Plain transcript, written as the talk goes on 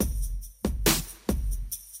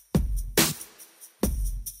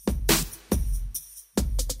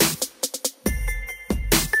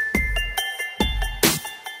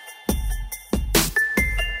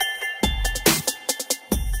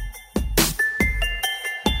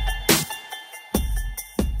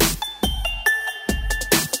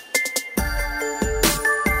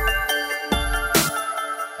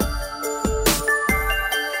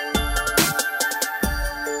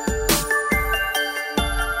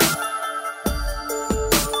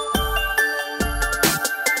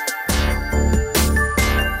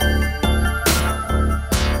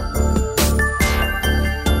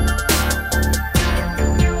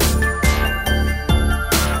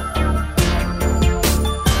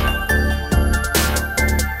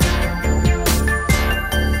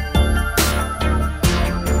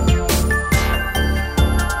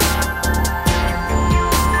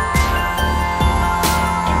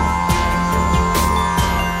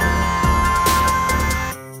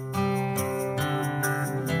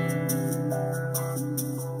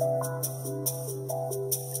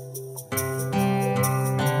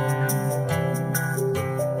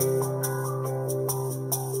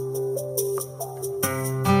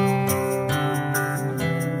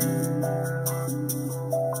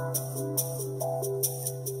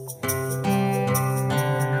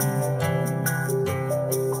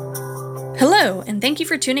you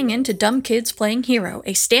for tuning in to Dumb Kids Playing Hero,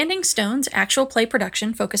 a Standing Stones actual play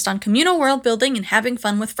production focused on communal world building and having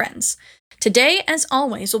fun with friends. Today, as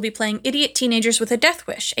always, we'll be playing Idiot Teenagers with a Death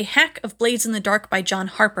Wish, a hack of Blades in the Dark by John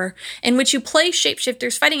Harper, in which you play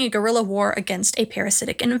shapeshifters fighting a guerrilla war against a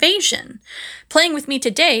parasitic invasion. Playing with me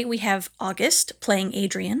today, we have August playing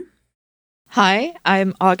Adrian. Hi,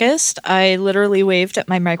 I'm August. I literally waved at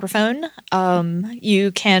my microphone.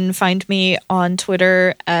 You can find me on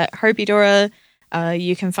Twitter at Harpydora.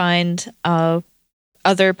 You can find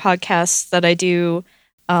other podcasts that I do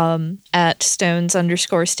at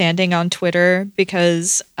Stones_standing on Twitter,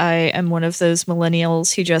 because I am one of those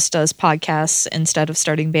millennials who just does podcasts instead of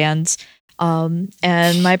starting bands.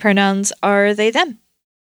 And my pronouns are they, them.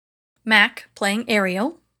 Mac playing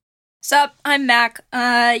Ariel. Sup, I'm Mac.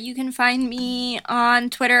 You can find me on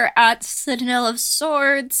Twitter at Citadel of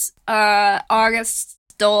Swords. August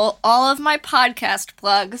stole all of my podcast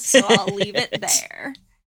plugs, so I'll leave it there.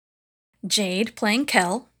 Jade playing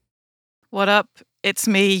Kel. What up? It's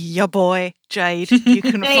me, your boy, Jade. You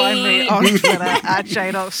can find me on Twitter at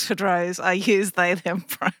Jade Oxford Rose. I use they, them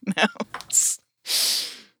pronouns.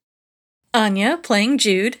 Anya playing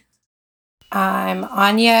Jude. I'm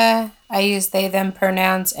Anya. I use they, them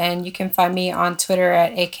pronouns, and you can find me on Twitter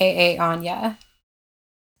at AKA Anya.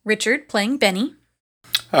 Richard playing Benny.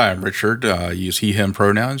 Hi, I'm Richard. I use he, him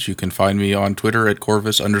pronouns. You can find me on Twitter at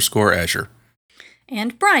Corvus_Azure.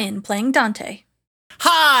 And Brian playing Dante.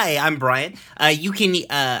 Hi, I'm Brian. I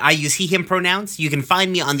use he, him pronouns. You can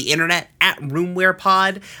find me on the internet at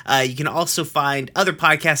RoomWherePod. You can also find other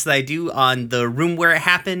podcasts that I do on the Room Where It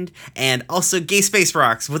Happened, and also Gay Space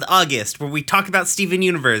Rocks with August, where we talk about Steven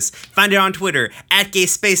Universe. Find it on Twitter at Gay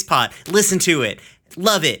Space Pod. Listen to it.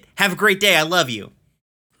 Love it. Have a great day. I love you.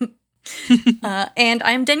 And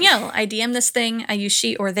I'm Danielle. I DM this thing. I use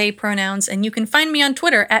she or they pronouns, and you can find me on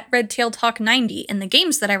Twitter at RedTailTalk90 and the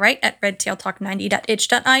games that I write at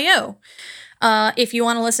redtailtalk90.itch.io. If you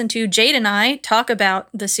want to listen to Jade and I talk about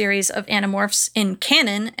the series of Animorphs in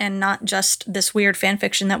canon and not just this weird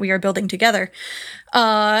fanfiction that we are building together,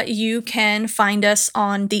 you can find us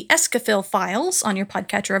on the Escafil Files on your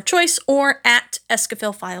podcatcher of choice or at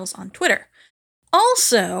Escafil Files on Twitter.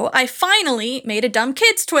 Also, I finally made a Dumb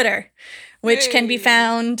Kids Twitter, which can be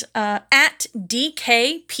found at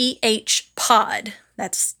DKPH Pod.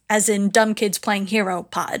 That's as in Dumb Kids Playing Hero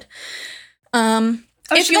Pod. Should I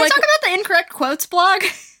talk about the Incorrect Quotes blog?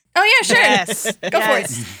 Oh yeah, sure. Yes. Go for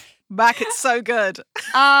it. Mac, it's so good.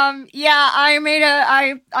 I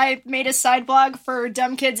made a side blog for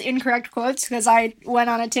Dumb Kids Incorrect Quotes because I went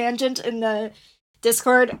on a tangent in the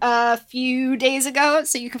Discord a few days ago,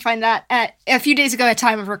 so you can find that at a few days ago at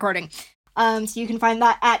time of recording. So you can find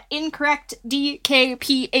that at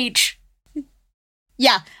incorrectdkph.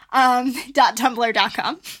 Yeah.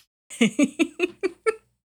 .tumblr.com.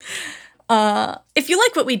 If you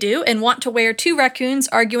like what we do and want to wear two raccoons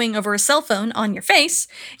arguing over a cell phone on your face,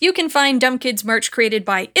 you can find Dumb Kids merch created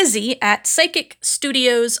by Izzy at Psychic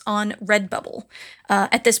Studios on Redbubble.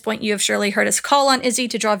 At this point, you have surely heard us call on Izzy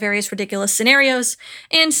to draw various ridiculous scenarios,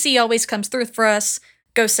 and C always comes through for us.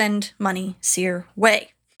 Go send money Seer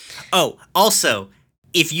way. Oh, also,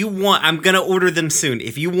 if you want, I'm gonna order them soon.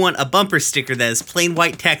 If you want a bumper sticker that is plain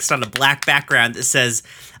white text on a black background that says,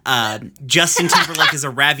 Justin Timberlake is a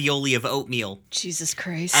ravioli of oatmeal. Jesus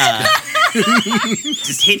Christ.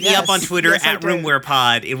 Just hit me up on Twitter at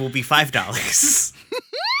RoomWherePod. It will be $5.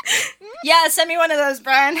 Yeah, send me one of those,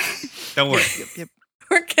 Brian. Don't worry. Yep.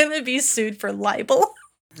 We're gonna be sued for libel.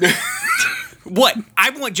 What? I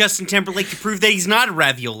want Justin Timberlake to prove that he's not a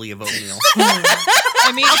ravioli of oatmeal.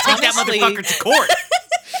 I mean, I'll take that motherfucker to court.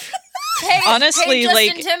 Honestly, Justin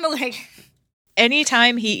like, Timberlake.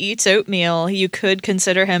 anytime he eats oatmeal, you could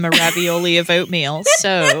consider him a ravioli of oatmeal,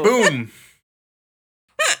 so... Boom.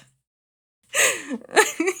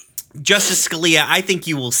 Justice Scalia, I think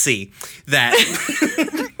you will see that.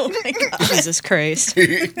 Oh my god. Jesus Christ.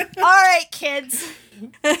 All right, kids.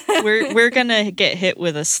 We're gonna get hit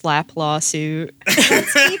with a slap lawsuit.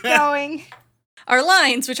 Let's keep going. Our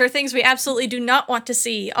lines, which are things we absolutely do not want to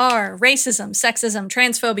see, are racism, sexism,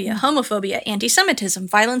 transphobia, homophobia, anti-Semitism,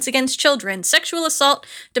 violence against children, sexual assault,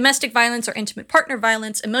 domestic violence or intimate partner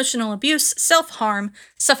violence, emotional abuse, self-harm,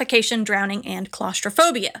 suffocation, drowning, and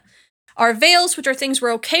claustrophobia. Our veils, which are things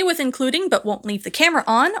we're okay with including but won't leave the camera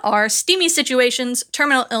on, are steamy situations,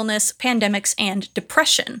 terminal illness, pandemics, and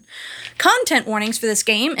depression. Content warnings for this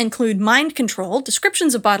game include mind control,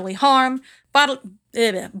 descriptions of bodily harm,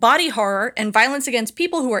 body horror, and violence against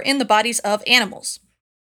people who are in the bodies of animals.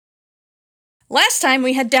 Last time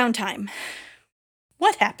we had downtime.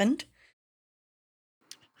 What happened?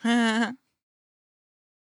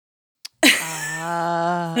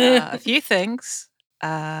 A few things. Jude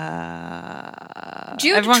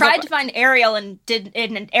Everyone tried got- to find Ariel and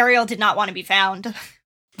Ariel did not want to be found.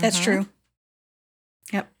 That's Mhm. true.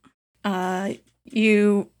 Yep.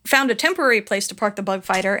 You found a temporary place to park the bug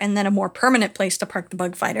fighter and then a more permanent place to park the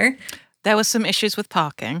bug fighter. There was some issues with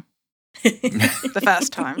parking the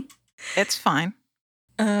first time. It's fine.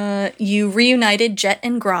 You reunited Jet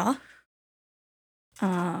and Gra.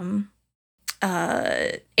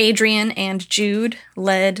 Adrian and Jude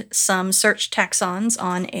led some search taxons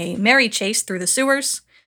on a merry chase through the sewers.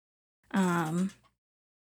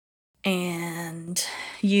 And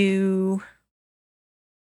you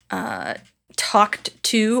talked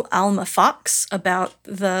to Alma Fox about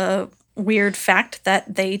the weird fact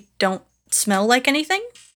that they don't smell like anything.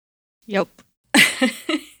 Yep.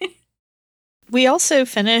 We also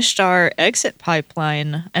finished our exit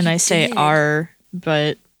pipeline, and I say did. our,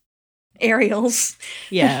 but Ariel's.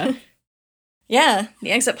 yeah. Yeah,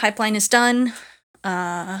 the exit pipeline is done.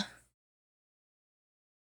 Yeah,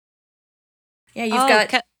 you've got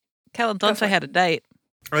Kel and Go for Dante it. had a date.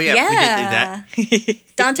 Oh yeah, we did do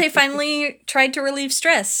that. Dante finally tried to relieve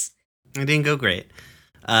stress. It didn't go great.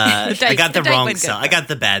 The I got the date wrong went good, cell. I though. got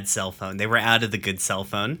the bad cell phone. They were out of the good cell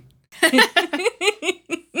phone.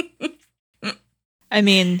 I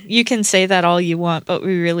mean, you can say that all you want, but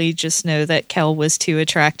we really just know that Kel was too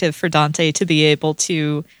attractive for Dante to be able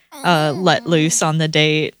to let loose on the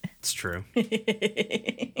date. It's true.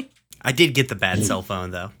 I did get the bad cell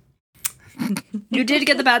phone though. You did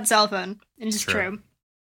get the bad cell phone. It's True. true.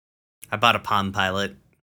 I bought a Palm Pilot.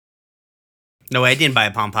 No, I didn't buy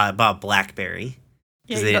a Palm Pilot. I bought a BlackBerry. Yeah,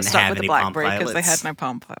 Because you they got didn't stuck have with the any Palm BlackBerry because they Pilots. had no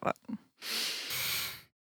Palm Pilot.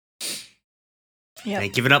 Yep. I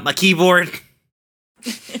ain't giving up my keyboard.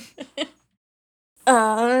 Is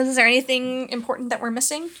there anything important that we're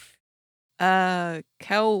missing?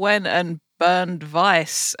 Kel went and burned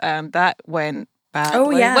Vice, and that went badly. Oh,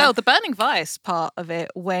 yeah. Well, the burning Vice part of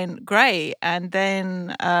it went great, and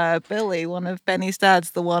then Billy, one of Benny's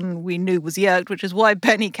dads, the one we knew was Yerked, which is why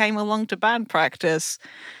Benny came along to band practice,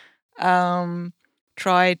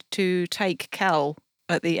 tried to take Kel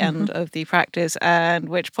at the end of the practice, and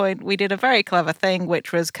which point we did a very clever thing,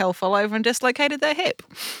 which was Kel fell over and dislocated their hip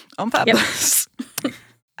on purpose.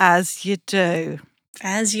 As you do.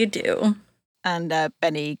 As you do. And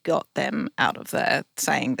Benny got them out of there,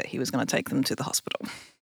 saying that he was going to take them to the hospital.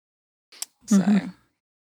 So Mhm.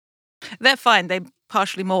 they're fine. They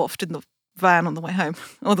partially morphed in the van on the way home,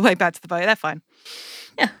 or the way back to the boat. They're fine.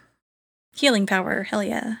 Healing power, hell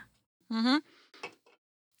yeah. Mm-hmm.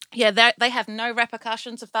 Yeah, they have no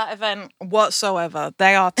repercussions of that event whatsoever.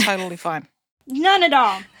 They are totally fine. None at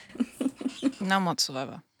all. None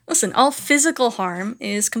whatsoever. Listen, all physical harm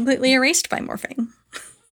is completely erased by morphing.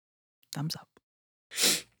 Thumbs up.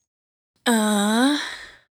 Uh,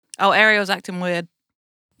 Oh, Ariel's acting weird.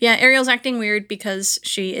 yeah, Ariel's acting weird because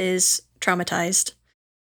she is traumatized.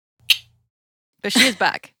 But she is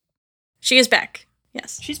back. She is back.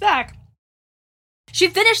 Yes. She's back. She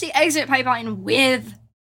finished the exit pipeline with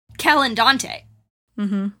Kel and Dante.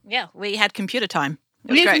 Mm-hmm. Yeah, we had computer time.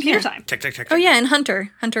 It was We had great. computer time. Check, check, check. Oh yeah, and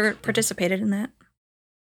Hunter participated in that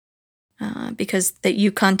because that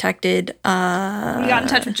you contacted. We got in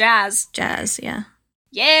touch with Jazz. Jazz. Yeah.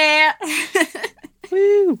 Yeah.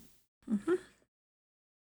 Woo!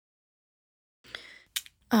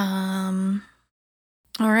 All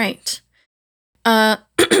right.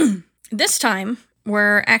 This time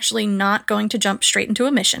we're actually not going to jump straight into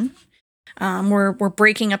a mission. We're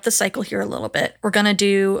breaking up the cycle here a little bit. We're gonna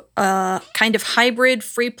do a kind of hybrid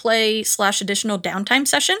free play / additional downtime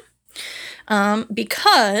session.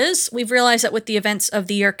 Because we've realized that with the events of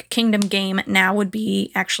the Yerk Kingdom game, now would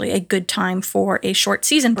be actually a good time for a short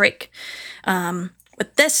season break.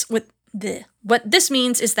 What this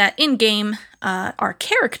means is that in game, our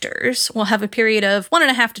characters will have a period of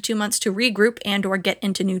 1.5 to 2 months to regroup and/or get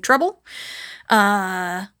into new trouble.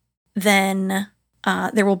 Then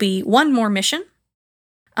there will be one more mission,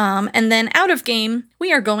 and then out of game,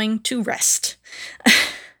 we are going to rest.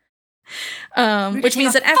 Which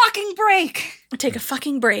means that after fucking break. take a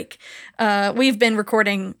fucking break. We've been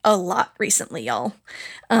recording a lot recently, y'all.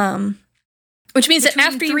 Which means that Between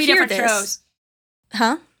after you three hear different this, shows.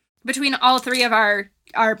 huh? Between all three of our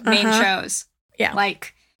main Uh-huh. shows. Yeah.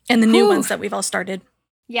 Like, And the new Whew. ones that we've all started.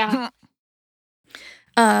 yeah.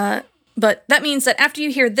 But that means that after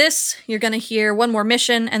you hear this, you're going to hear one more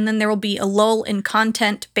mission, and then there will be a lull in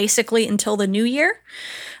content basically until the new year.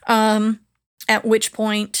 At which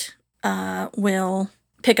point, we'll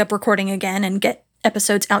pick up recording again and get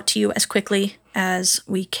episodes out to you as quickly as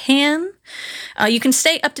we can. You can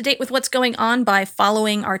stay up to date with what's going on by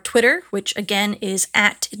following our Twitter, which again is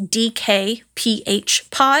at DKPHpod.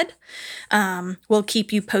 We'll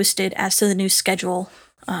keep you posted as to the new schedule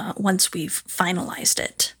once we've finalized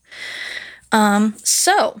it.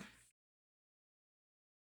 So,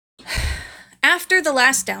 after the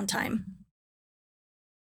last downtime,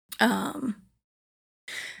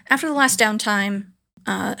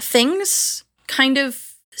 things kind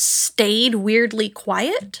of stayed weirdly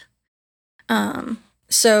quiet.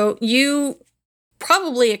 So you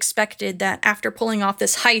probably expected that after pulling off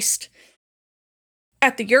this heist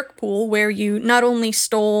at the Yeerk pool, where you not only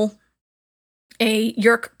stole two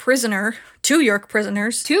Yeerk prisoners, Two Yeerk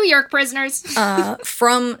prisoners.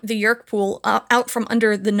 from the Yeerk pool, out from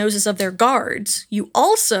under the noses of their guards, you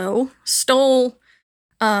also stole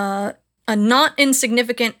a not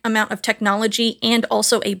insignificant amount of technology and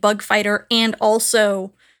also a bug fighter, and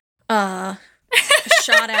also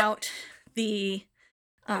shot out the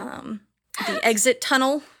exit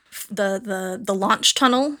tunnel, the launch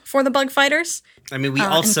tunnel for the bug fighters. I mean, we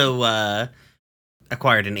also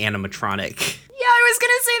acquired an animatronic. Yeah, I was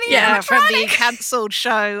gonna say the animatronic. From the cancelled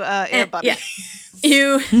show Ear Buddy. Yeah.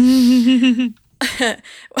 You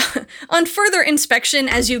on further inspection,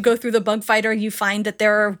 as you go through the bug fighter, you find that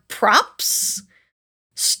there are props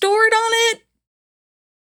stored on it.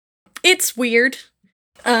 It's weird.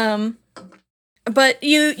 But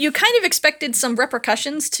you kind of expected some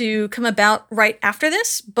repercussions to come about right after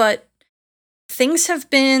this, but things have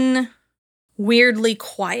been weirdly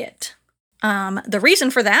quiet. The reason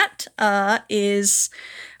for that is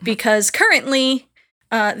because currently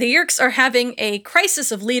the Yeerks are having a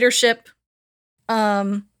crisis of leadership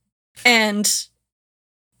and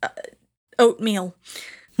oatmeal.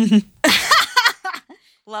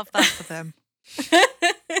 Love that for them.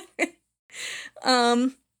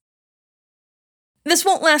 This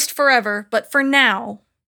won't last forever, but for now,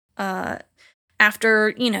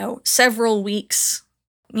 after, several weeks,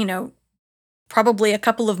 probably a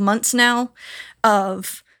couple of months now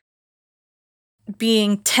of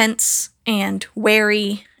being tense and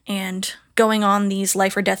wary and going on these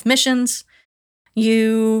life or death missions,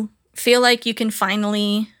 you feel like you can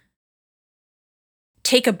finally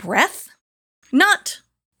take a breath. Not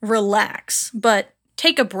relax, but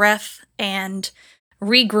take a breath and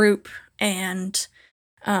regroup and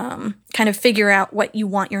kind of figure out what you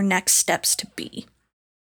want your next steps to be.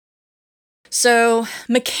 So,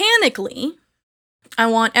 mechanically, I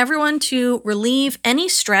want everyone to relieve any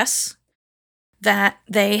stress that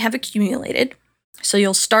they have accumulated. So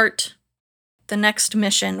you'll start the next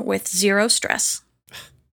mission with 0 stress.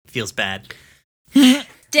 Feels bad.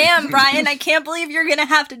 Damn, Brian, I can't believe you're gonna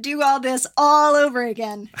have to do all this all over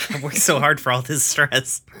again. I worked so hard for all this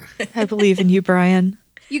stress. I believe in you, Brian.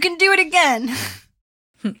 You can do it again.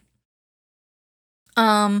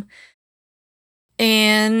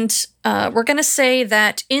 And we're going to say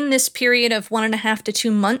that in this period of 1.5 to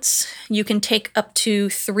 2 months, you can take up to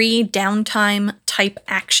 3 downtime type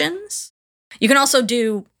actions. You can also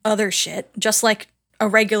do other shit, just like a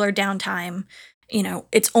regular downtime.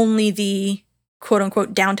 It's only the quote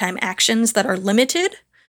unquote downtime actions that are limited.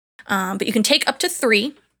 But you can take up to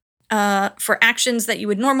 3. For actions that you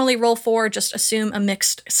would normally roll for, just assume a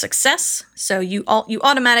mixed success. So you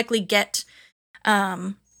automatically get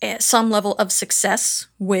some level of success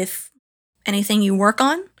with anything you work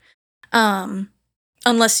on,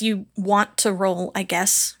 unless you want to roll, I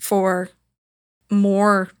guess, for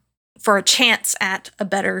a chance at a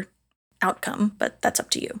better outcome, but that's up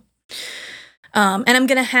to you. And I'm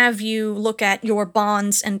going to have you look at your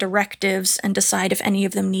bonds and directives and decide if any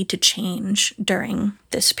of them need to change during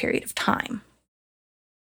this period of time.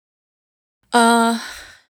 I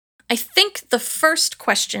think the first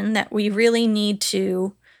question that we really need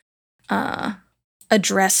to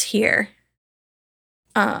address here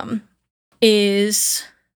is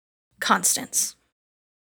Constance,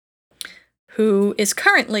 who is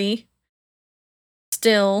currently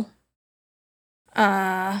still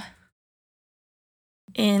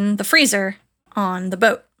in the freezer on the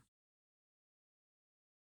boat.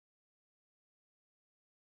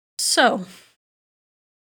 So,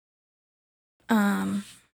 we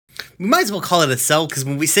might as well call it a cell, because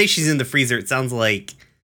when we say she's in the freezer, it sounds like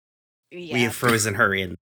we have frozen her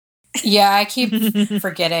in. Yeah, I keep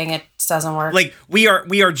forgetting it doesn't work. Like, we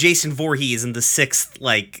are Jason Voorhees in the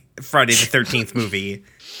 6th, Friday the 13th movie.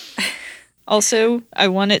 Also, I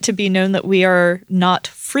want it to be known that we are not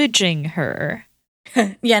fridging her.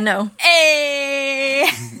 Yeah, no. Hey!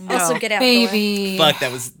 No. Also get out baby. Fuck,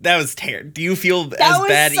 that was terrible. Do you feel That as was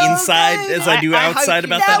bad so inside good. as I do I hope outside you-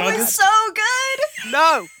 about That that, was August? so good!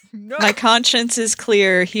 No. No. My conscience is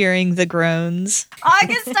clear hearing the groans.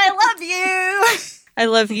 August, I love you. I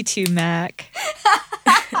love you too, Mac.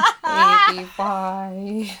 Baby,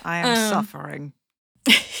 why? I am suffering.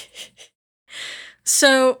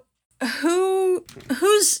 So,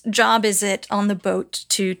 whose job is it on the boat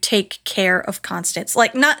to take care of Constance?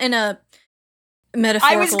 Like, not in a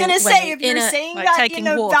metaphorical I was gonna way, say, if in you're a- saying like that taking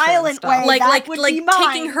in a water and violent stuff. way, that would be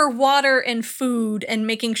mine. taking her water and food and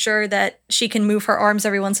making sure that she can move her arms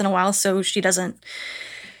every once in a while so she doesn't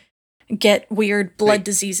get weird blood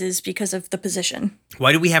diseases because of the position.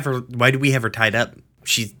 Why do we have her tied up?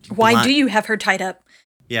 She's Why blind. do you have her tied up?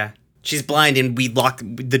 Yeah. She's blind and we lock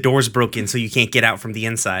the doors broken so you can't get out from the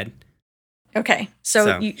inside. Okay,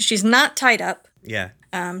 so. She's not tied up. Yeah.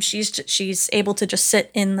 She's able to just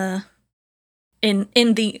sit in the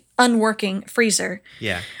unworking freezer.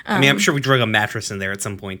 Yeah. I mean, I'm sure we drug a mattress in there at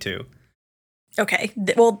some point too. Okay.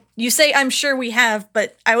 Well, you say I'm sure we have,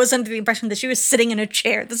 but I was under the impression that she was sitting in a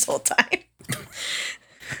chair this whole time.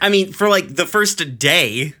 I mean, for like the first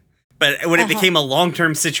day, but when it became a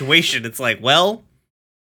long-term situation, it's like, well,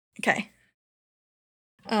 Okay.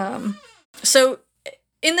 So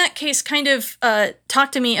in that case, kind of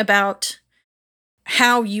talk to me about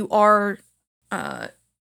how you are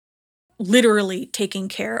literally taking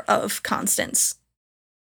care of Constance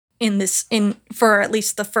for at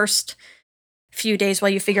least the first few days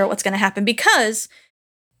while you figure out what's going to happen, because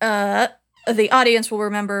the audience will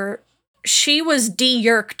remember she was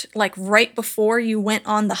de-yerked like right before you went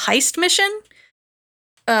on the heist mission.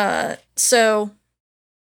 So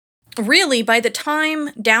really, by the time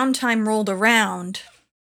downtime rolled around,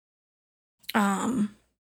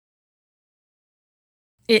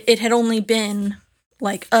 it had only been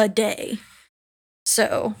like a day.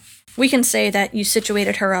 So we can say that you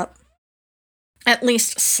situated her up at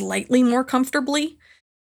least slightly more comfortably,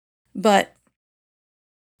 but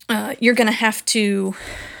you're going to have to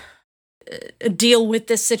deal with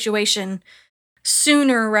this situation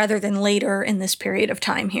sooner rather than later in this period of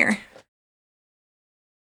time here.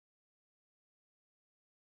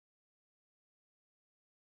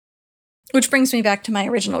 Which brings me back to my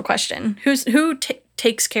original question. Who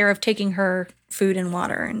takes care of taking her food and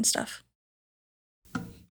water and stuff?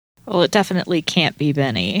 Well, it definitely can't be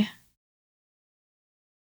Benny.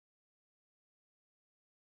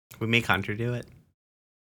 we may Contra do it.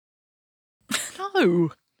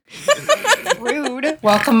 No. Rude.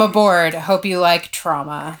 Welcome aboard. Hope you like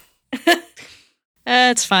trauma.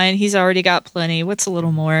 It's fine. He's already got plenty. What's a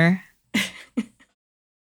little more?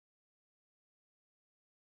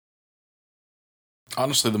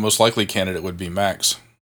 Honestly, the most likely candidate would be Max.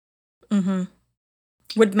 Mm-hmm.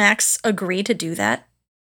 Would Max agree to do that,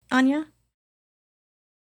 Anya?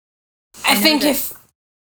 I think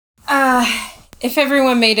if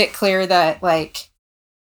everyone made it clear that like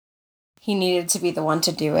he needed to be the one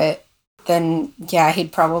to do it, then yeah,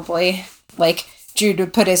 he'd probably like Jude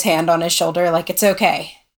would put his hand on his shoulder like it's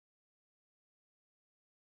okay.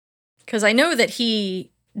 Because I know that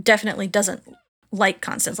he definitely doesn't like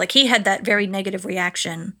Constance. Like, he had that very negative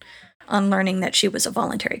reaction on learning that she was a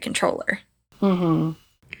voluntary controller. Mm-hmm.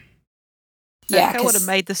 Yeah, I would have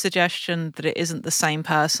made the suggestion that it isn't the same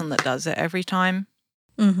person that does it every time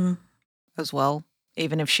Mm-hmm. as well,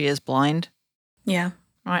 even if she is blind Yeah.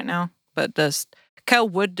 right now. But Kel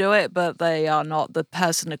would do it, but they are not the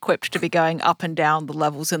person equipped to be going up and down the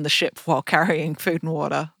levels in the ship while carrying food and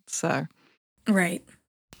water. So, Right.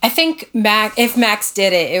 I think if Max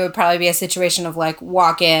did it, it would probably be a situation of like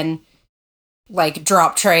walk in, like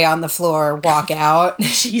drop tray on the floor, walk out.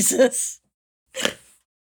 Jesus.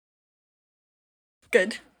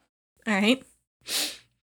 Good. All right.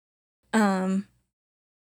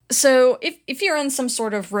 So if you're on some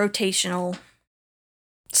sort of rotational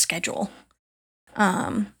schedule,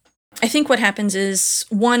 I think what happens is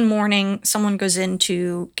one morning someone goes in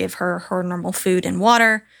to give her normal food and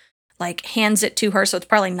water, like hands it to her, so it's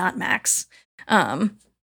probably not Max. Hands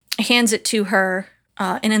it to her,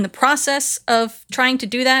 and in the process of trying to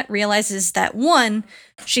do that, realizes that one,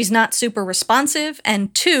 she's not super responsive,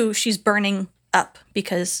 and two, she's burning up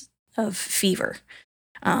because of fever.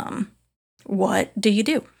 What do you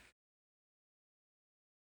do?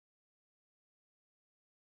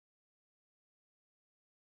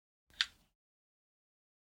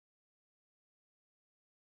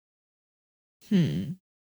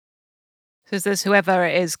 So is this whoever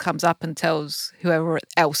it is comes up and tells whoever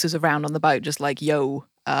else is around on the boat, just like, yo,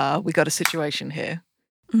 we got a situation here.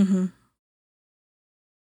 Mm-hmm.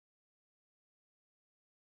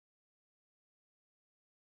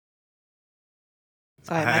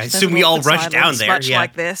 So I imagine there's assume an we all awkward rushed down silence, there, much yeah.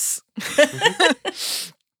 like this.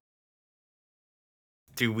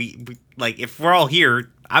 Do we like if we're all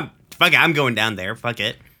here? I'm going down there. Fuck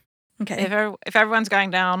it. Okay. If everyone's going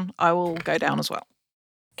down, I will go down as well.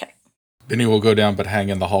 Benny will go down, but hang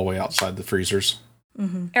in the hallway outside the freezers.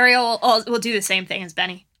 Mm-hmm. Ariel will do the same thing as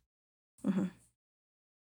Benny. Mm-hmm.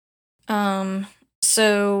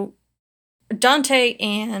 So Dante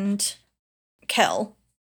and Kel,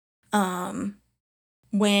 when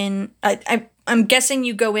I'm guessing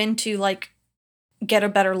you go in to like get a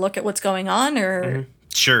better look at what's going on, or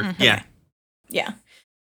Sure. Mhm. Yeah. yeah.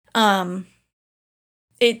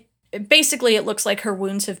 It basically it looks like her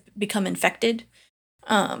wounds have become infected.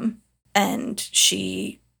 And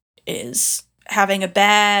she is having a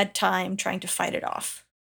bad time trying to fight it off.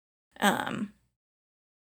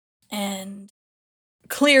 And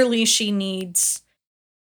clearly she needs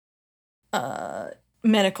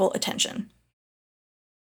medical attention.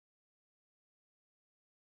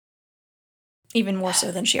 Even more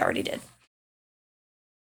so than she already did.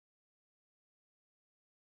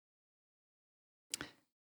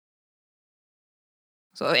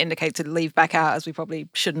 Sort of indicate to leave back out, as we probably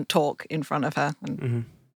shouldn't talk in front of her, and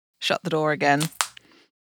shut the door again.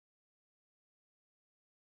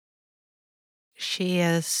 She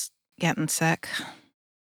is getting sick.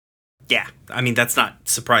 Yeah. I mean, that's not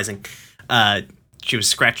surprising. She was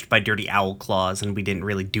scratched by dirty owl claws, and we didn't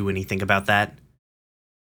really do anything about that.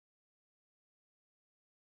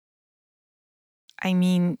 I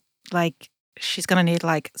mean, like, she's gonna need,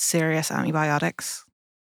 like, serious antibiotics.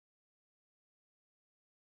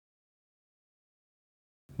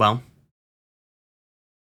 Well,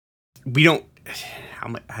 we don't.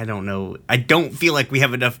 I don't know. I don't feel like we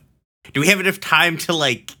have enough. Do we have enough time to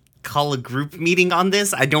like call a group meeting on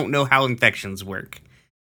this? I don't know how infections work.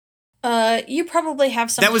 You probably have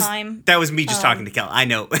some time. That was me just talking to Kel. I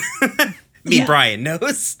know. Brian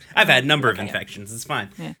knows. I've had a number of infections. It's fine.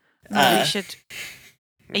 Yeah. We should.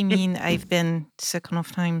 I mean, I've been sick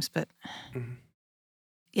enough times, but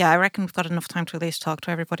yeah, I reckon we've got enough time to at least talk to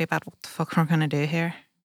everybody about what the fuck we're gonna do here.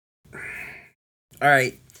 All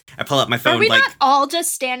right. I pull out my phone. Are we not all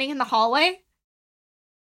just standing in the hallway?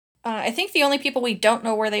 I think the only people we don't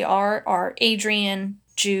know where they are Adrian,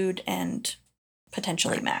 Jude, and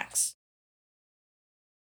potentially Max.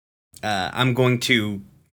 I'm going to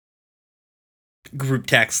group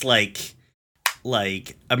text like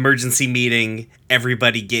emergency meeting,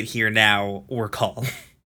 everybody get here now, or call.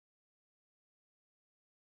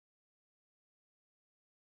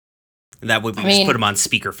 That would be just put him on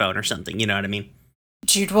speakerphone or something, you know what I mean?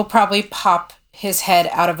 Jude will probably pop his head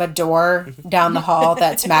out of a door down the hall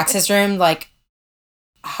that's Max's room, like,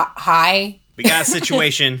 hi. We got a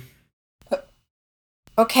situation.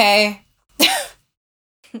 Okay.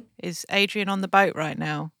 Is Adrian on the boat right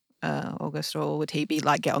now, August, or would he be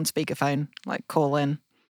like get on speakerphone, like call in?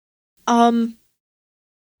 I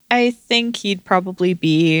think he'd probably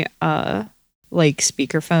be like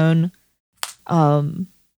speakerphone.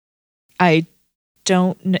 I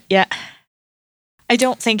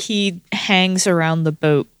don't think he hangs around the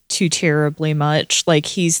boat too terribly much. Like,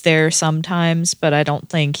 he's there sometimes, but I don't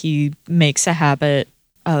think he makes a habit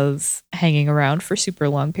of hanging around for super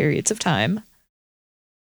long periods of time.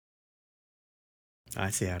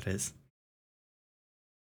 I see how it is.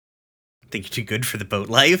 I think you're too good for the boat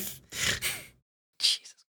life.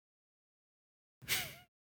 Jesus.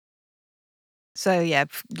 So yeah,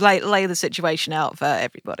 lay the situation out for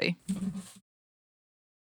everybody.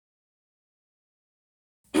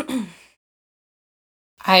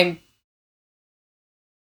 I've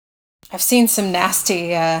seen some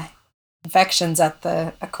nasty infections at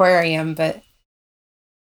the aquarium, but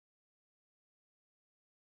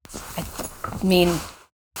I mean,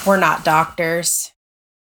 we're not doctors.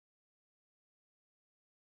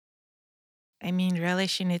 I mean, really,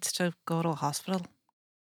 she needs to go to a hospital.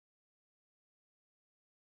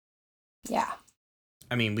 Yeah.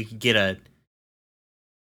 I mean, we could get a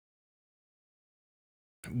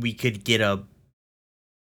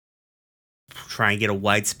try and get a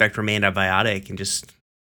wide spectrum antibiotic and just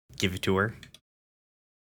give it to her.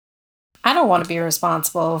 I don't want to be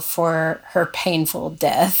responsible for her painful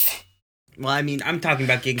death. Well, I mean, I'm talking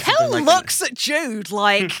about getting Kel something like looks at Jude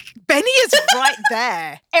like Benny is right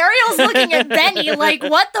there. Ariel's looking at Benny like,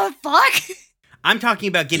 what the fuck? I'm talking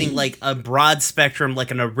about getting like a broad spectrum,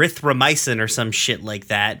 like an erythromycin or some shit like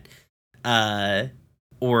that,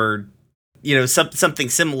 or you know, something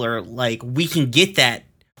similar. Like, we can get that.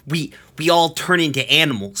 We all turn into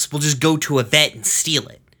animals. We'll just go to a vet and steal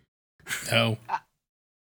it. No.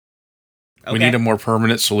 Okay. We need a more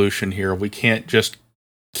permanent solution here. We can't just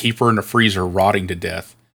keep her in a freezer rotting to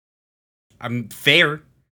death. I'm fair.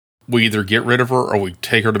 We either get rid of her or we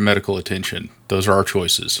take her to medical attention. Those are our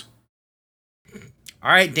choices.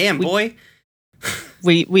 All right, damn, boy.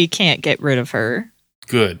 We can't get rid of her.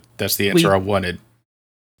 Good. That's the answer We- I wanted.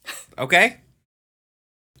 Okay.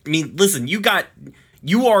 I mean, listen, you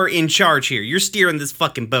are in charge here. You're steering this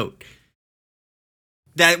fucking boat.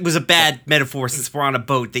 That was a bad metaphor since we're on a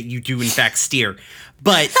boat that you do in fact steer.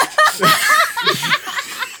 But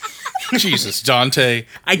Jesus, Dante.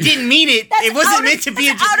 I didn't mean it. It wasn't meant to be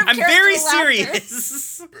a that's out of I'm very character laughter.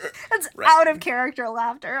 serious. That's out of character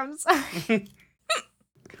laughter. I'm sorry.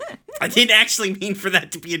 I didn't actually mean for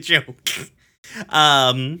that to be a joke.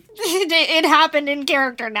 It happened in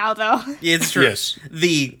character now, though. Yeah, it's true. Yes.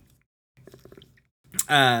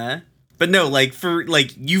 But no, like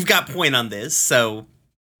you've got point on this, so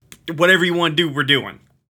whatever you want to do, we're doing.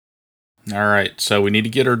 All right. So we need to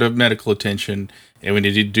get her to medical attention, and we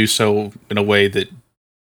need to do so in a way that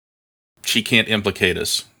she can't implicate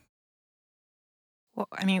us. Well,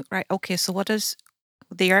 I mean, right, okay, so what does...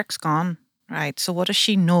 The Yerk's gone, right? So what does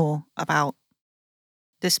she know about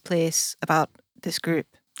this place, about this group?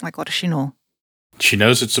 Like, what does she know? She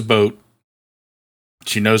knows it's a boat.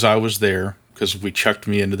 She knows I was there because we chucked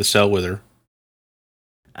me into the cell with her.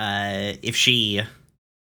 If she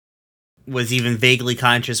was even vaguely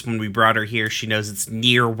conscious when we brought her here, she knows it's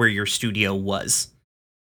near where your studio was.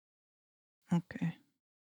 Okay.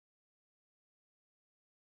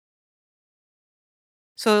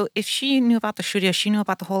 So if she knew about the studio, she knew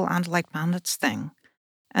about the whole Andalite Bandits thing.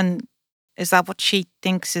 And is that what she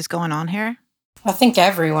thinks is going on here? I think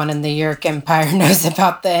everyone in the Yerk Empire knows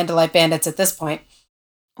about the Andalite Bandits at this point.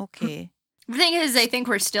 Okay. The thing is, they think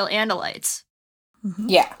we're still Andalites.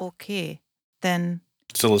 Yeah. Okay. Then,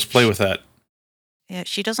 So let's play with that. yeah,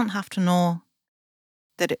 she doesn't have to know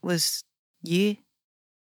that it was you.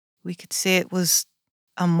 We could say it was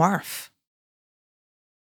a Murph.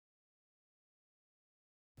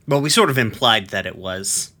 Well, we sort of implied that it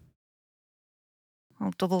was.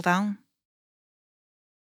 I'll double down.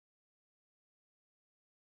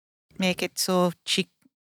 Make it so she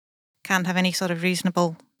can't have any sort of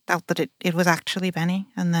reasonable doubt that it was actually Benny,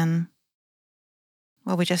 and then,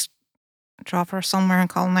 well, we just drop her somewhere and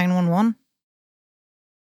call 911.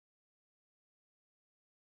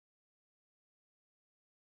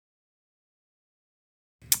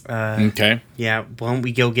 Okay. Yeah, why don't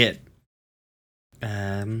we go get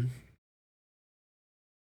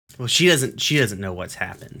well, she doesn't know what's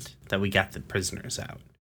happened, that we got the prisoners out,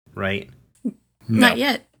 right? No. Not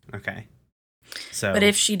yet. Okay. So But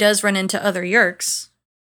if she does run into other Yerks,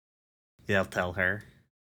 they'll tell her.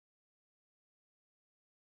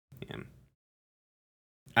 Yeah.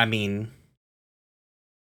 I mean,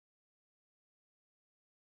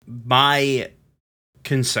 my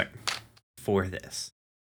concern for this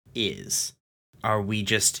is, are we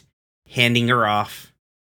just handing her off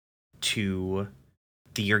to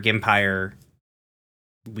the Yerk Empire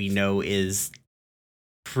we know is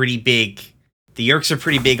pretty big? The Yerks are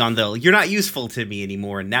pretty big on the, you're not useful to me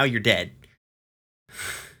anymore, and now you're dead.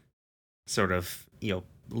 Sort of,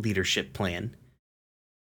 leadership plan.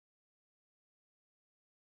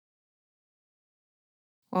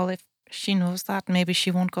 Well, if she knows that, maybe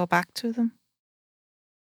she won't go back to them.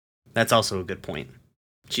 That's also a good point.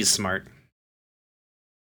 She's smart.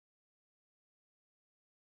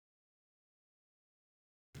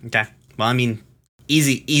 Okay. Well, I mean,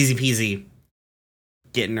 easy peasy.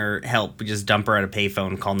 Getting her help. We just dump her at a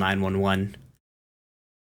payphone, call 911,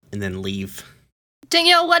 and then leave.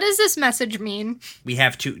 Danielle, what does this message mean? We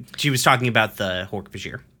have to. She was talking about the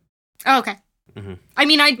Hork-Bajir. Oh, okay. Mhm. I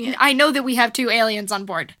mean, Yeah. I know that we have two aliens on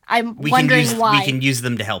board. I'm We wondering why. We can use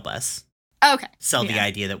them to help us Okay. sell the Yeah.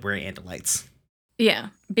 idea that we're Andalites. yeah,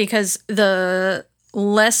 because the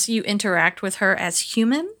less you interact with her as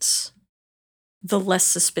humans, the less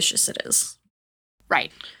suspicious it is.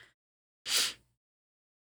 Right.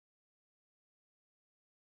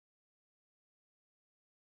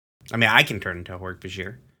 I mean, I can turn into a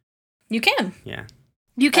Hork-Bajir. You can. Yeah.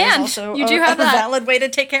 You That is can. also You do a have that. valid way to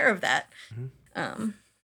take care of that. Mhm.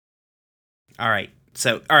 All right.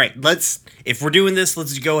 So, all right, if we're doing this,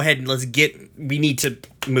 let's go ahead and we need to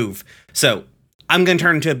move. So, I'm going to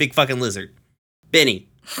turn into a big fucking lizard. Benny,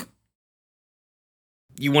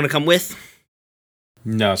 you want to come with?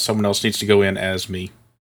 No, someone else needs to go in as me.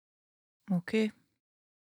 Okay.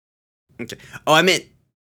 Okay. Oh, I meant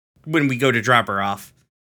when we go to drop her off.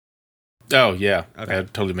 Oh, yeah. Okay.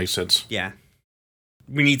 That totally makes sense. Yeah.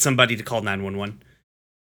 We need somebody to call 911.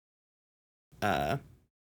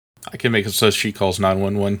 I can make it so she calls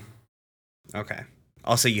 911. Okay.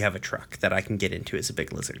 Also, you have a truck that I can get into as a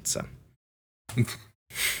big lizard, so.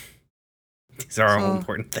 These are all So-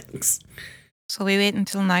 important things. So we wait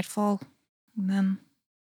until nightfall and then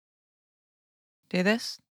do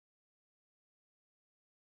this?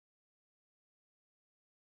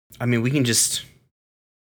 I mean, we can just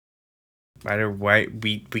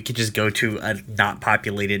we could just go to a not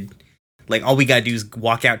populated. Like, all we gotta do is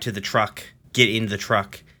walk out to the truck, get in the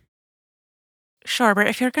truck. Sure, but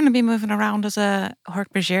if you're going to be moving around as a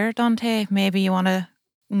Hork-Bajir, Dante, maybe you want to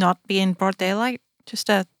not be in broad daylight? Just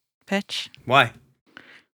a pitch. Why?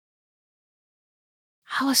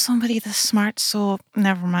 How is somebody this smart? So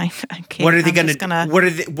never mind. Okay, What are they I'm gonna, just gonna? What are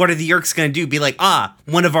the Yerks gonna do? Be like,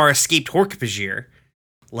 one of our escaped Hork-Bajir.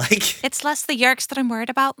 Like, It's less the Yerks that I'm worried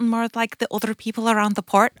about, and more like the other people around the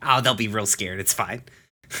port. they'll be real scared. It's fine.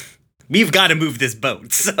 We've got to move this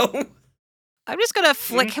boat, so I'm just gonna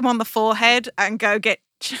flick him on the forehead and go get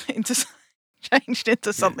changed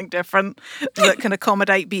into something different that can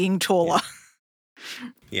accommodate being taller.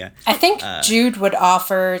 yeah. I think Uh, Jude would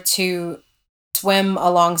offer to swim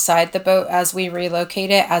alongside the boat as we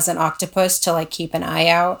relocate it as an octopus to like keep an eye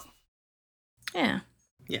out. Yeah.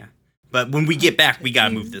 Yeah. But when we get back, we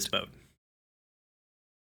gotta move this boat.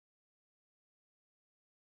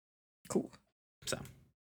 Cool. So.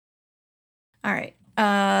 All right.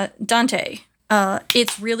 Dante,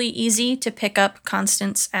 it's really easy to pick up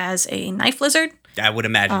Constance as a knife lizard. I would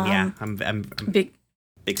imagine, yeah. I'm Big.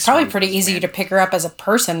 big. Probably strong pretty man. easy to pick her up as a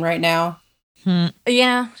person right now.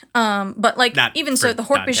 Yeah. But like, Not even so, for the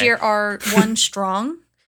Dante. Hork-Bajir are one, strong,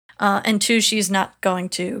 and two, she's not going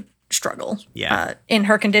to struggle. Yeah. In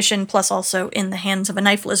her condition, plus also in the hands of a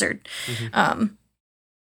knife lizard. Mhm.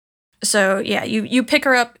 So yeah, you pick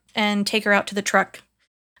her up and take her out to the truck.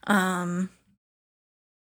 I'm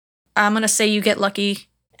gonna say you get lucky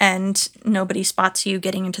and nobody spots you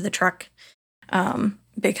getting into the truck,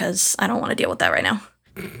 because I don't want to deal with that right now.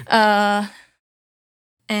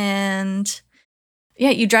 And yeah,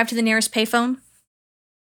 you drive to the nearest payphone.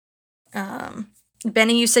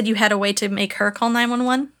 Benny, you said you had a way to make her call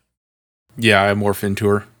 911. Yeah, I morph into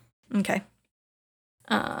her. Okay.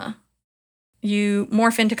 You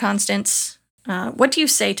morph into Constance. What do you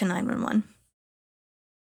say to 911?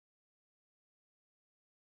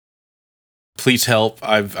 Please help.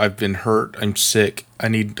 I've been hurt. I'm sick. I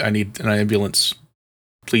need an ambulance.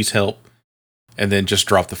 Please help. And then just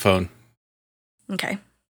drop the phone. Okay.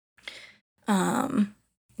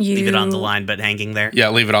 Leave it on the line, but hanging there. Yeah,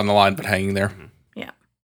 leave it on the line, but hanging there.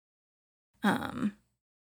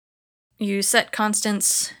 You set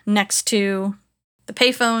Constance next to the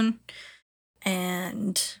payphone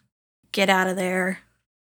and get out of there.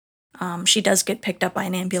 She does get picked up by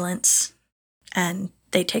an ambulance, and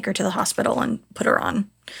they take her to the hospital and put her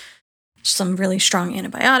on some really strong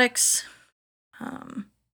antibiotics,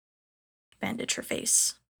 bandage her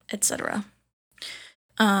face, etc.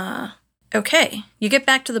 Okay, you get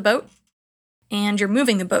back to the boat, and you're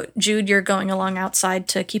moving the boat. Jude, you're going along outside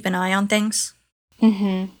to keep an eye on things.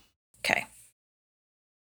 Mm-hmm. Okay.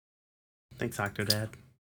 Thanks, Octodad.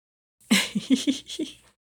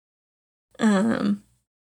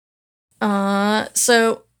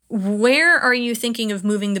 So where are you thinking of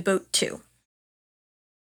moving the boat to?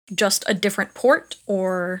 Just a different port,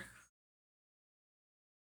 or?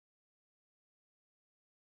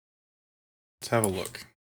 Let's have a look.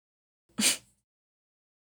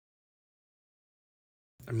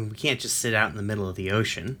 I mean, we can't just sit out in the middle of the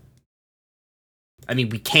ocean. I mean,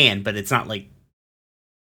 we can, but it's not like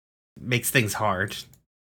makes things hard.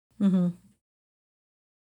 Mm-hmm.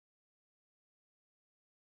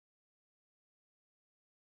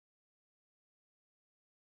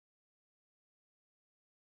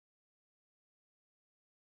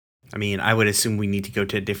 I mean, I would assume we need to go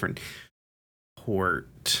to a different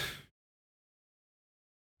port.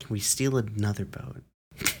 Can we steal another boat?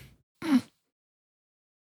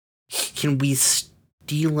 Can we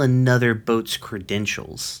steal another boat's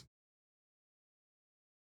credentials?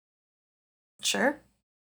 Sure.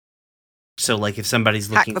 So, like, if somebody's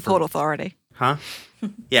Hack looking the for... Port Authority. Huh?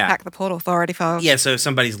 Yeah. Hack the Port Authority files. Yeah, so if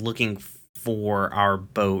somebody's looking for our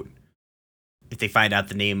boat, if they find out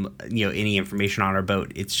the name, any information on our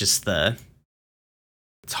boat, it's just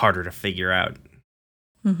it's harder to figure out.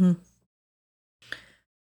 Mm-hmm.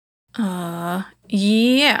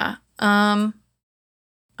 Yeah. I'm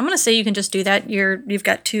gonna say you can just do that. You've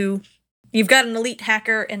got an elite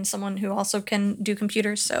hacker and someone who also can do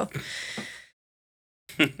computers, so.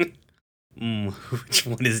 Which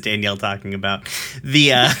one is Danielle talking about?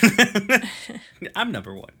 I'm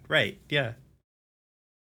number one, right? Yeah.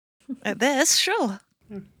 At this, sure.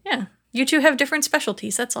 Yeah. You two have different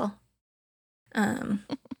specialties, that's all.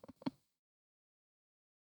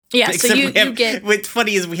 Yeah, so Except you we have, get what's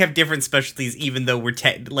funny is we have different specialties, even though we're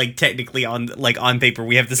technically on paper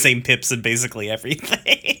we have the same pips and basically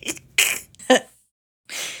everything.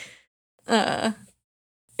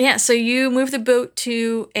 yeah, so you move the boat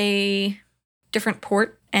to a different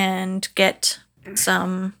port and get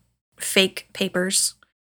some fake papers,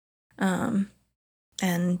 and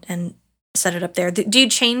set it up there. Do you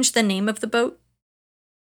change the name of the boat?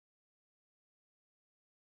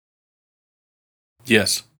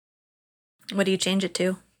 Yes. What do you change it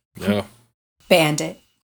to? Yeah. Bandit.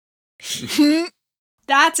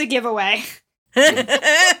 That's a giveaway.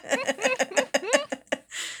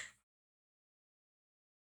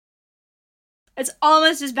 It's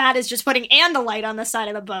almost as bad as just putting Andalite on the side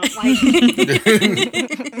of the boat.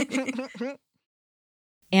 Like,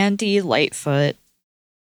 Andy Lightfoot.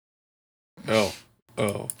 Oh.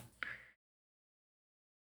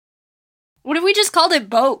 what if we just called it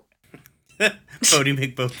boat? Bodie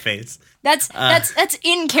McBoatface. That's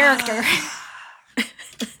in character.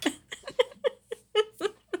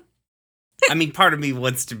 I mean, part of me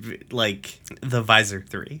wants to be like the Visor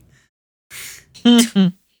 3.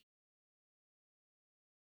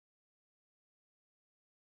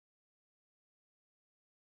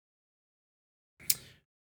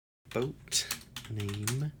 Boat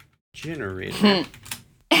name generator.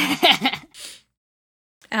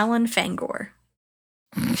 Alan Fangor.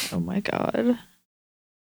 Oh my god.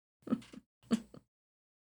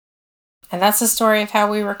 And that's the story of how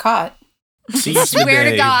we were caught. Seize the Swear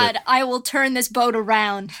to day, God, but- I will turn this boat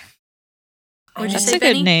around. What'd you That's say, a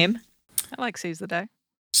Benny? good name. I like Seize the Day.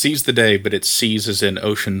 Seize the day, but it's seas as in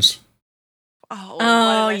oceans. Oh,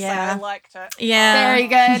 why did I say yeah. I I liked it. Yeah. Very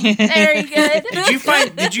good. Very good.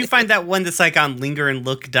 Did you find that one that's like on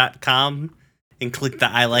lingerandlook.com and click the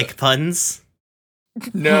I like puns?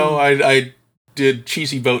 No, I did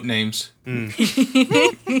cheesy boat names.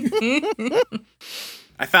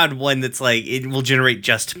 I found one that's like it will generate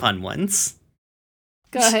just pun ones.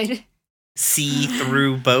 Good. See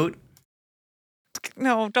through boat.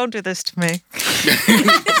 No, don't do this to me.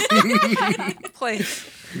 Please.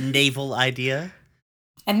 Naval idea.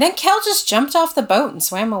 And then Kel just jumped off the boat and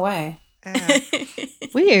swam away. Yeah.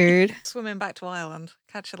 Weird. Swimming back to Ireland.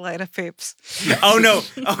 Catch you later, peeps. Oh no.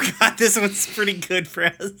 Oh god, this one's pretty good for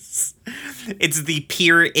us. It's the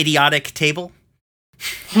Pier Idiotic Table.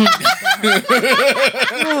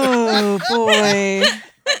 Oh boy.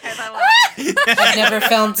 I've never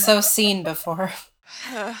felt so seen before.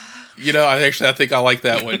 You know, I think I like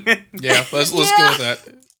that one. Yeah, let's go with that.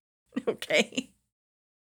 Okay.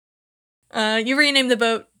 You rename the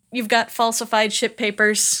boat. You've got falsified ship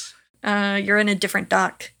papers. You're in a different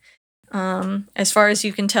dock. As far as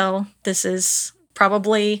you can tell, this is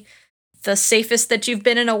probably the safest that you've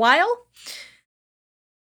been in a while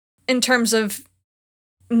in terms of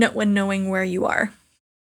no one knowing where you are.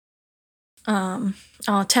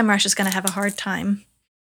 Temrash is going to have a hard time.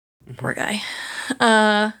 Poor guy.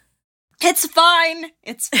 It's fine.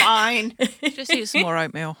 It's fine. Just eat some more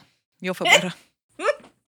oatmeal. You'll feel better.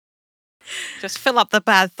 Just fill up the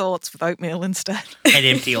bad thoughts with oatmeal instead. Head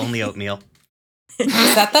empty, only oatmeal.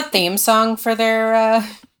 Is that the theme song for their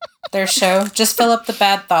show? Just fill up the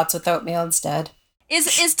bad thoughts with oatmeal instead. Is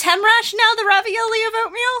Temrash now the ravioli of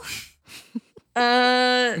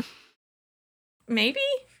oatmeal? Maybe?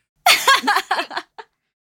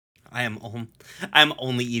 I'm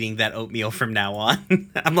only eating that oatmeal from now on.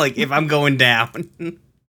 I'm like, if I'm going down.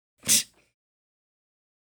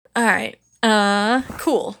 All right.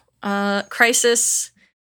 Cool. Crisis.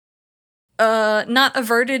 Not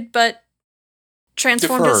averted, but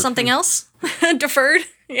transformed Deferred. as something else. Deferred.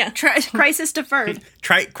 Yeah. Crisis deferred.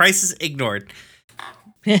 Crisis ignored.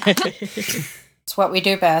 It's what we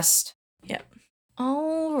do best.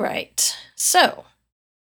 All right. So,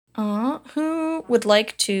 who would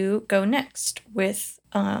like to go next with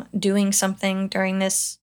doing something during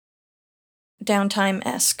this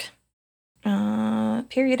downtime-esque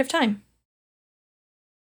period of time?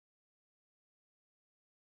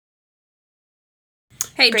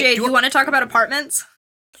 Hey, Great. Jade, you want to talk about apartments?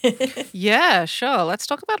 Yeah, sure. Let's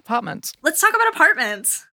talk about apartments. Let's talk about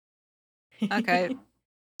apartments. Okay.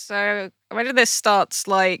 So imagine this starts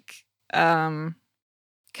like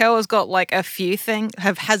Kel has got like a few things,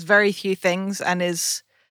 has very few things, and is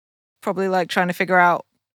probably like trying to figure out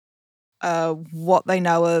what they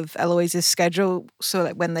know of Eloise's schedule so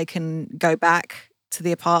that when they can go back to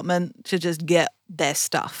the apartment to just get their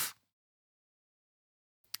stuff.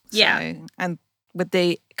 Yeah. So, and with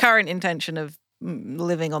the current intention of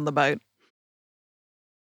living on the boat.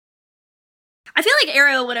 I feel like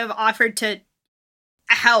Ariel would have offered to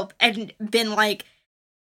help and been like,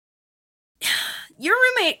 your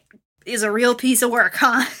roommate is a real piece of work,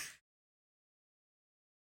 huh?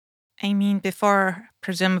 I mean, before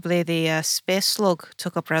presumably the space slug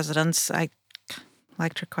took up residence, I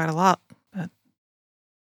liked her quite a lot. But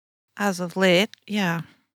as of late, yeah.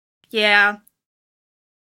 Yeah.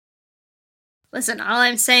 Listen, all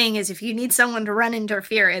I'm saying is if you need someone to run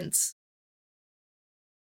interference,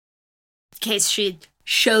 in case she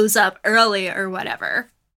shows up early or whatever.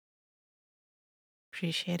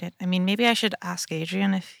 Appreciate it. I mean, maybe I should ask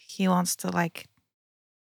Adrian if he wants to, like,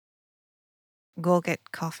 go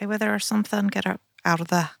get coffee with her or something, get her out of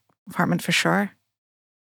the apartment for sure.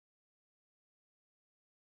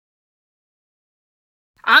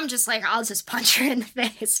 I'm just like, I'll just punch her in the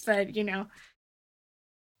face, but, you know.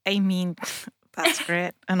 I mean, that's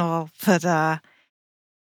great and all, but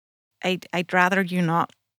I'd rather you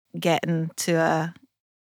not get into a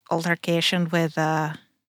altercation with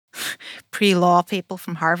pre-law people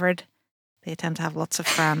from Harvard. They tend to have lots of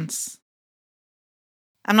friends.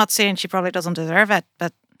 I'm not saying she probably doesn't deserve it,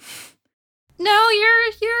 but No,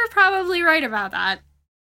 you're probably right about that.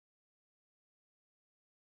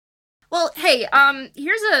 Well, hey,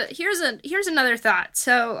 here's another thought.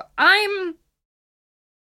 So I'm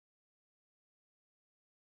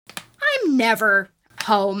never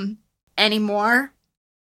home anymore,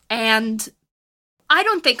 and I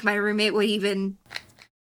don't think my roommate would even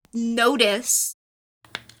notice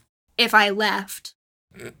if I left.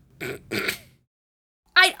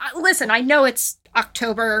 I listen, I know it's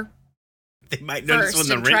October They might notice 1st when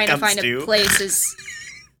the and rent trying to comes find due. a place is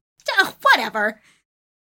whatever.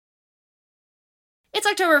 It's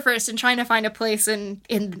October 1st and trying to find a place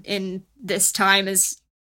in this time is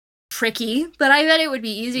tricky, but I bet it would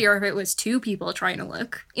be easier if it was two people trying to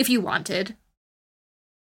look, if you wanted.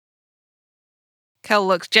 Kel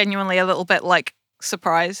looks genuinely a little bit like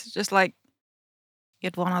surprised, just like,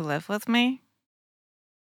 you'd want to live with me?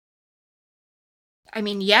 I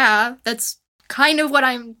mean, yeah, that's kind of what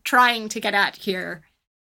I'm trying to get at here.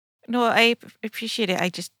 No, I appreciate it. I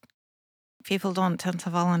just, people don't tend to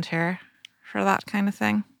volunteer for that kind of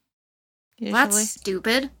thing. Usually. That's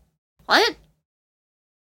stupid. What?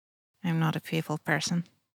 I'm not a people person.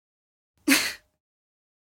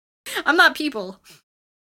 I'm not people.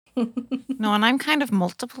 No, and I'm kind of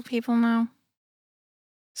multiple people now.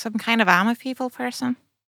 So I'm kind of am a people person.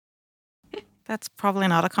 That's probably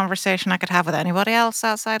not a conversation I could have with anybody else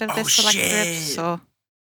outside of this select group. shit. So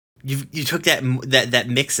You took that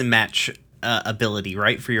mix and match ability,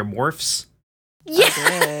 right, for your morphs? Yeah.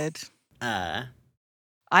 I did. Uh,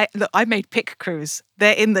 I made pick crews.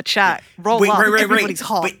 They're in the chat. Roll up. Everybody's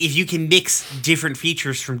hot. But if you can mix different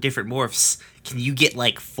features from different morphs, can you get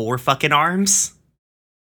like 4 fucking arms?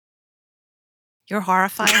 You're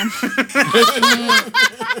horrifying.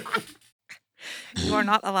 You are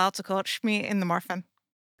not allowed to coach me in the morphin.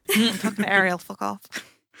 I'm talking to Ariel. Fuck off.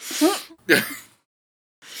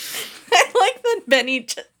 I like that Benny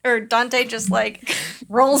or Dante just like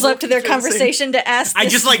rolls up to their conversation to ask. I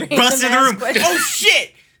this just like random bust in the ass room. question. Oh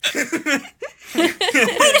shit!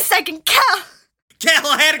 Wait a second, Cal! Cal,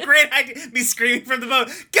 I had a great idea. Me screaming from the boat.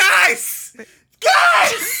 Guys!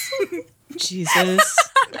 Guys! Jesus.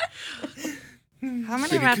 How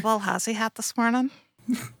many Red Bull has he had this morning?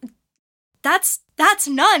 That's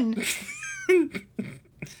none.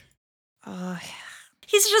 Oh,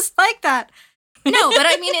 He's just like that. No, but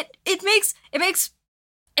I mean it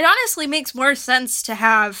honestly makes more sense to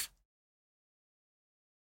have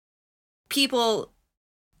people,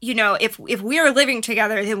 you know, if we are living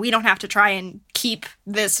together, then we don't have to try and keep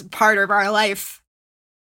this part of our life.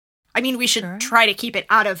 I mean, we should Sure. try to keep it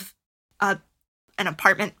out of an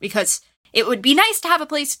apartment because it would be nice to have a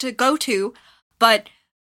place to go to, but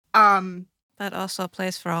but also a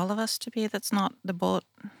place for all of us to be that's not the boat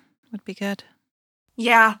would be good.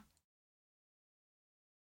 yeah.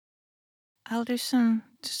 I'll do some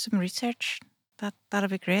research. That'll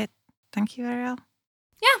be great. Thank you, Ariel.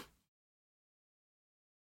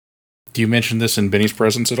 Do you mention this in Benny's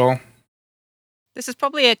presence at all? This is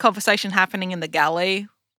probably a conversation happening in the galley,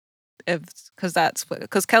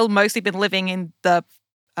 because Kel mostly been living in the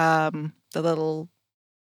little,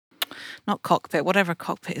 not cockpit, whatever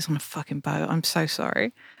cockpit is on a fucking boat. I'm so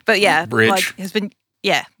sorry, but yeah, Bridge. like has been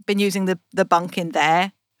using the bunk in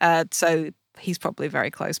there. So he's probably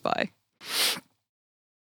very close by.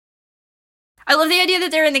 I love the idea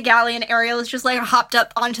that they're in the galley and Ariel is just like hopped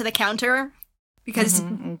up onto the counter because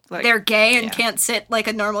Mhm, like- they're gay and yeah. can't sit like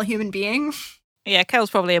a normal human being. Yeah,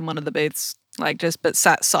 Kel's probably in one of the booths, like but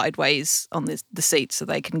sat sideways on the seat so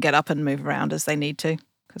they can get up and move around as they need to,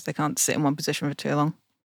 because they can't sit in one position for too long.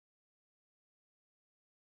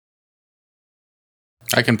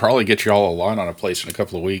 I can probably get you all a line on a place in a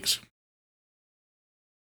couple of weeks.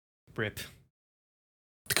 Rip.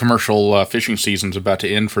 The commercial fishing season's about to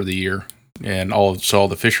end for the year, and all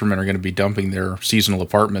the fishermen are going to be dumping their seasonal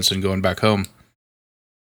apartments and going back home.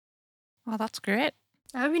 Well, that's great.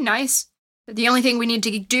 That would be nice. The only thing we need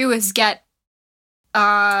to do is get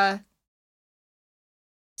someone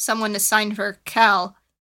to sign for Cal,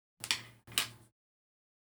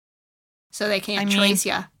 so they can't trace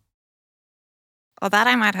ya. Well, that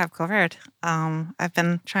I might have covered. I've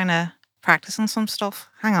been trying to practice on some stuff.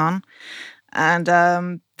 Hang on.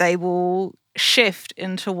 And they will shift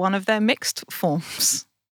into one of their mixed forms.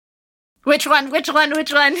 Which one? Which one?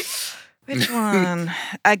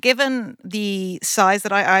 Given the size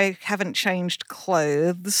that I haven't changed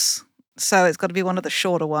clothes, so it's got to be one of the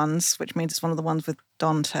shorter ones, which means it's one of the ones with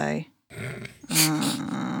Dante.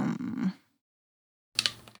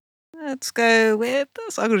 Let's go with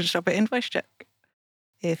this. I'm going to just drop it in voice check.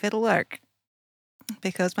 If it'll work.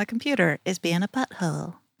 Because my computer is being a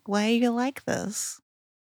butthole. Why are you like this?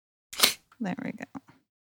 There we go.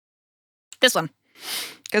 This one.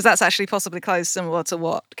 Because that's actually possibly clothes similar to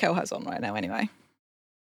what Kel has on right now anyway.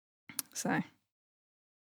 So.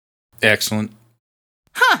 Excellent.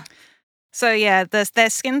 Huh. So yeah, their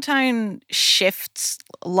skin tone shifts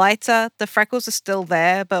lighter. The freckles are still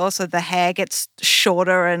there, but also the hair gets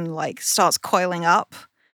shorter and like starts coiling up.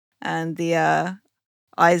 And the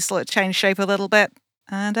eyes change shape a little bit.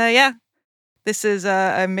 And yeah, this is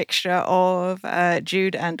a mixture of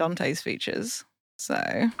Jude and Dante's features.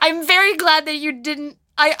 So I'm very glad that you didn't.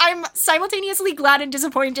 I'm simultaneously glad and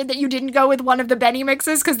disappointed that you didn't go with one of the Benny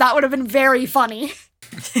mixes, because that would have been very funny.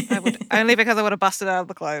 I would, only because I would have busted out of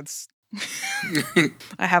the clothes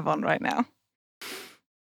I have on right now.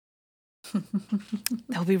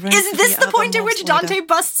 There'll be room Is for this the other point at ones which later. Dante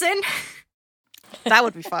busts in? That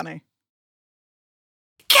would be funny.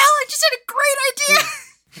 Cal, I just had a great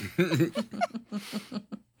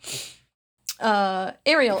idea!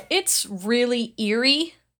 Ariel, it's really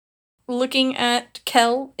eerie looking at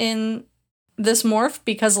Kel in this morph,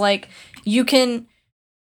 because, like, you can...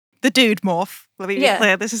 The dude morph. Let me be Yeah.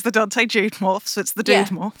 clear. This is the Dante Jude morph, so it's the dude Yeah.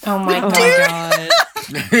 morph. Oh my Oh god. my god.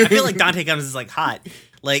 I feel like Dante comes as like hot.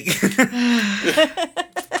 Like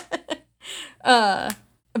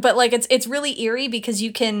but like it's really eerie because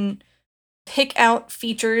you can pick out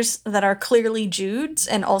features that are clearly Jude's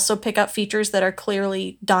and also pick out features that are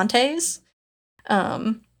clearly Dante's.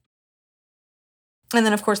 And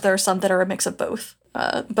then of course there are some that are a mix of both.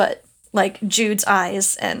 But like Jude's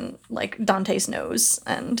eyes and like Dante's nose,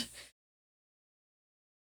 and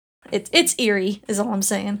it's eerie is all I'm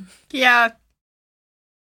saying. Yeah.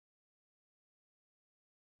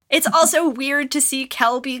 It's also weird to see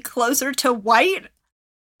Kel be closer to white,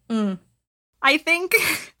 Mm. I think.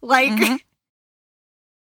 Like, Mhm.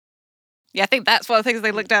 Yeah, I think that's one of the things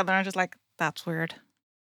they looked down there and just like, that's weird.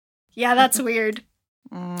 yeah, that's weird.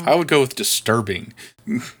 Mm. I would go with disturbing.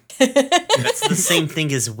 that's the same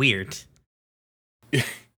thing as weird.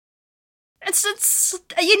 It's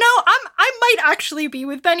you know, I might actually be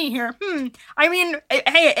with Benny here. I mean,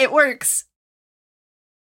 hey, it works.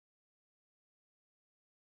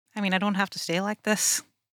 I mean, I don't have to stay like this.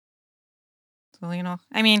 So, you know,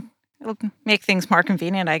 I mean, it'll make things more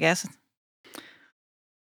convenient, I guess.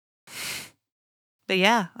 But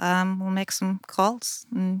yeah, we'll make some calls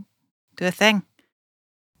and do a thing.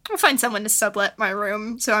 I'll find someone to sublet my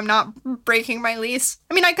room so I'm not breaking my lease.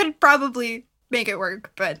 I mean, I could probably make it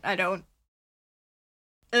work, but I don't.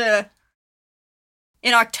 In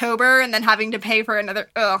October and then having to pay for another.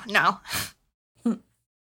 Oh, no.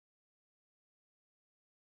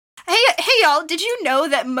 Hey, y'all, did you know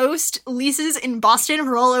that most leases in Boston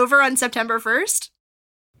roll over on September 1st?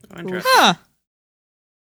 Interesting. Huh.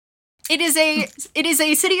 It is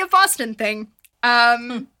a city of Boston thing.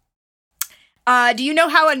 Do you know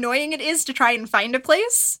how annoying it is to try and find a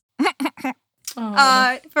place?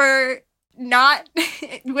 For not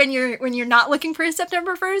when you're not looking for a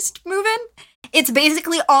September 1st move-in? It's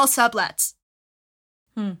basically all sublets.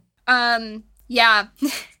 Yeah.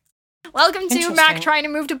 Welcome to Mac Interesting. trying to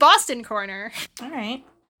move to Boston corner. All right.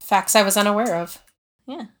 Facts I was unaware of.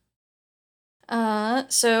 Yeah.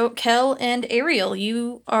 So Kel and Ariel,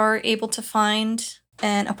 you are able to find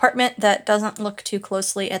an apartment that doesn't look too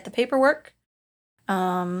closely at the paperwork.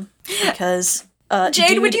 Because Jade,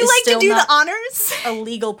 Dude would you is like to still do the not honors? a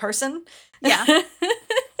legal person? Yeah.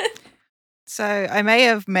 So I may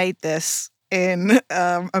have made this in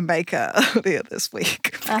a maker earlier this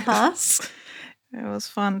week. Uh-huh. It was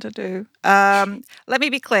fun to do. Let me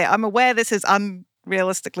be clear. I'm aware this is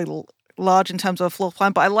unrealistically large in terms of a floor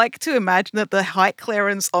plan, but I like to imagine that the height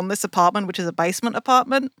clearance on this apartment, which is a basement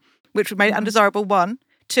apartment, which would make it undesirable, 1.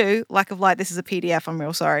 2, lack of light. This is a PDF. I'm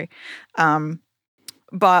real sorry.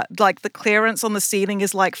 But like the clearance on the ceiling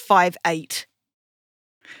is like 5'8".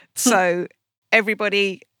 So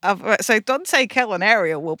everybody, so Dante, Kel, and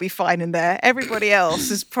Ariel will be fine in there. Everybody else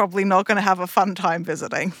is probably not going to have a fun time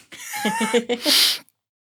visiting.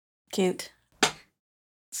 Cute.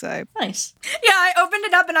 So Nice. Yeah, I opened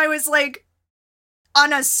it up and I was like,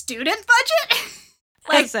 on a student budget?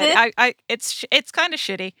 like I said, it's kind of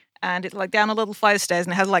shitty, and it's like down a little flight of stairs,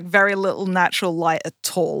 and it has like very little natural light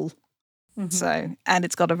at all. So, and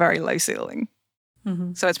it's got a very low ceiling.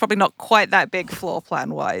 So it's probably not quite that big floor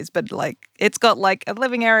plan wise, but like it's got like a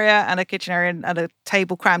living area and a kitchen area and a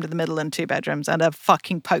table crammed in the middle and 2 bedrooms and a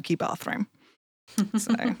fucking pokey bathroom.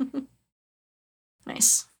 So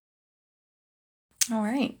Nice. All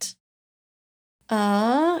right.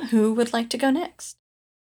 Who would like to go next?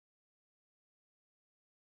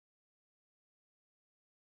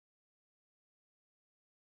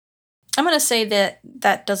 I'm going to say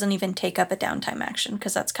that doesn't even take up a downtime action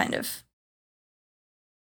because that's kind of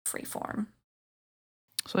free form.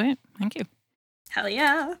 sweet, thank you. Hell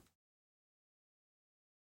yeah.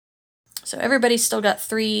 So everybody's still got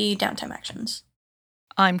 3 downtime actions.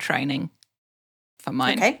 I'm training for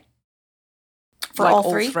mine. Okay. For Like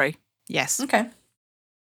all 3? Yes. Okay.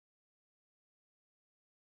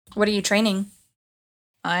 What are you training?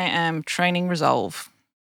 I am training resolve.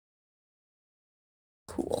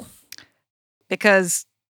 Cool. Because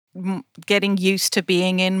getting used to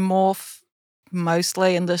being in morph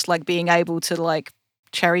mostly and just like being able to like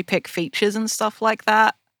cherry pick features and stuff like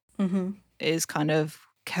that is kind of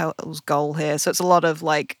Kel's goal here. So it's a lot of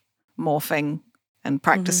like morphing and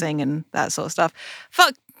practicing and that sort of stuff.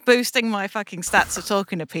 Fuck boosting my fucking stats of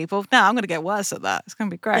talking to people. No, I'm going to get worse at that. It's going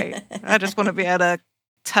to be great. I just want to be able to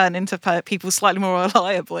turn into people slightly more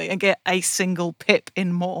reliably and get a single pip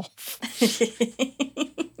in morph.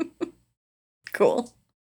 Cool.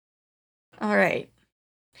 All right.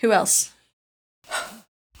 Who else?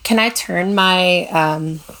 Can I turn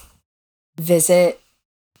my visit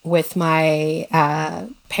with my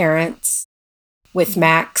parents with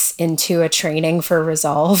Max into a training for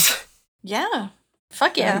resolve? Yeah.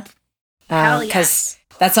 Fuck yeah. Hell Because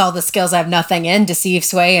that's all the skills I have nothing in: deceive,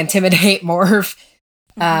 sway, intimidate, morph.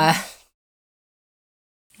 Yeah.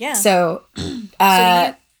 So,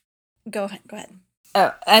 go ahead.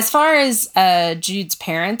 as far as Jude's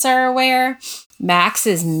parents are aware, Max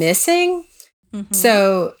is missing.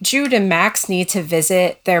 So Jude and Max need to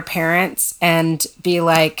visit their parents and be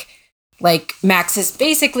like Max is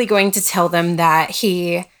basically going to tell them that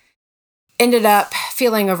he ended up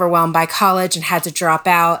feeling overwhelmed by college and had to drop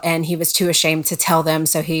out, and he was too ashamed to tell them,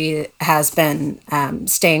 so he has been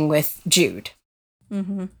staying with Jude.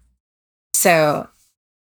 So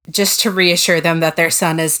just to reassure them that their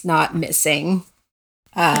son is not missing.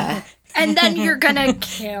 And then you're gonna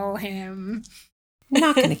kill him. I'm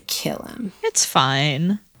not going to kill him. It's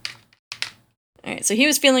fine. All right, so he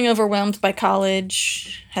was feeling overwhelmed by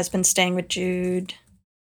college, has been staying with Jude.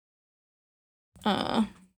 I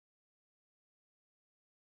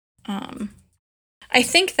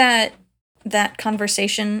think that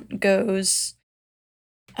conversation goes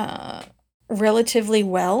relatively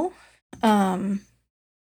well. I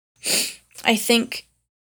think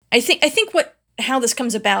how this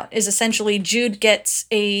comes about is essentially Jude gets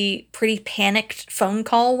a pretty panicked phone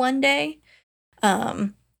call one day,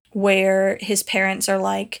 where his parents are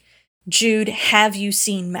like, Jude, have you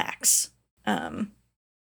seen Max? The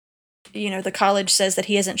college says that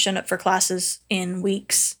he hasn't shown up for classes in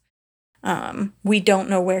weeks. We don't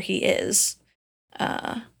know where he is.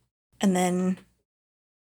 And then,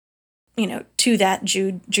 to that,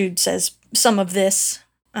 Jude says some of this.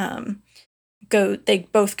 They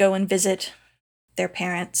both go and visit their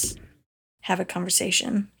parents, have a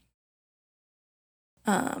conversation.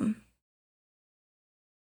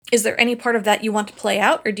 Is there any part of that you want to play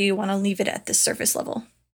out, or do you want to leave it at this surface level?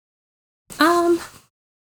 I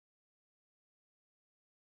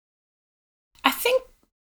think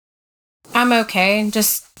I'm okay.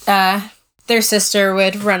 Just their sister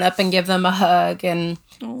would run up and give them a hug, and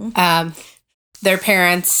their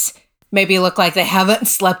parents maybe look like they haven't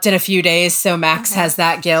slept in a few days, so Max has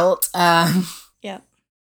that guilt. Yep.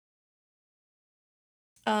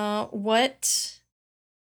 What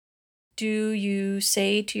do you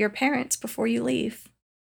say to your parents before you leave?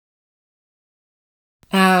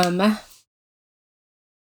 I'm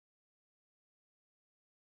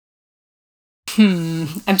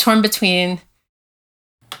torn between.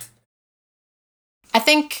 I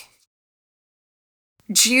think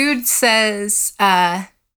Jude says, or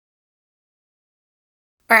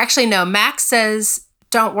actually, no, Max says,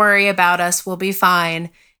 don't worry about us, we'll be fine.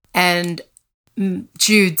 And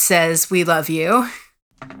Jude says, we love you.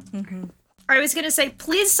 Mm-hmm. I was gonna say,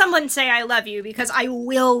 please someone say I love you because I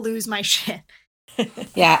will lose my shit.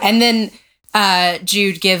 Yeah, and then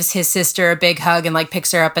Jude gives his sister a big hug and like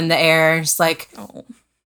picks her up in the air, just like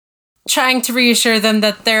trying to reassure them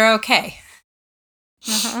that they're okay.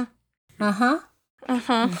 Uh-huh. Uh-huh.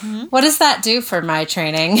 Uh-huh. Mm-hmm. What does that do for my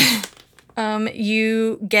training?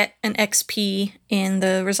 You get an XP in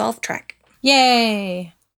the resolve track.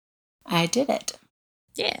 Yay! I did it.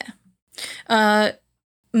 Yeah.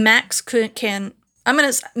 Max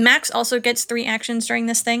Max also gets 3 actions during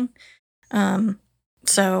this thing.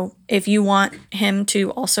 So if you want him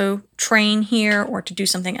to also train here or to do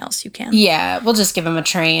something else, you can. Yeah, we'll just give him a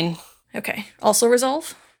train. Okay. Also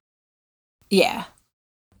resolve? Yeah.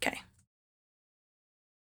 Okay.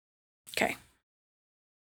 Okay.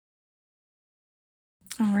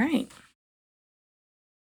 All right.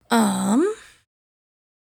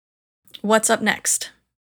 What's up next?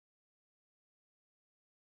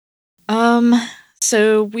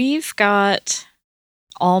 So we've got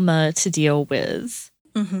Alma to deal with.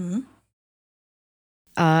 Mm-hmm.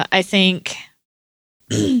 I think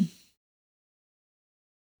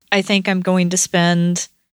I'm going to spend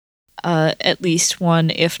at least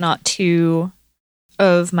 1, if not 2,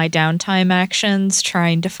 of my downtime actions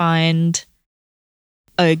trying to find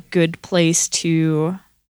a good place to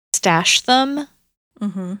stash them.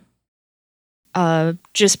 Mm-hmm.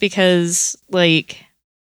 Just because, like,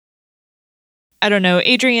 I don't know,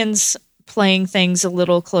 Adrian's playing things a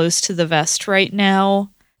little close to the vest right now.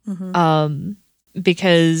 Mm-hmm.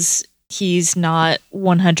 Because he's not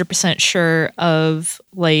 100% sure of,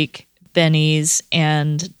 like, Benny's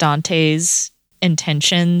and Dante's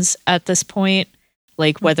intentions at this point,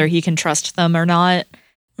 like whether he can trust them or not.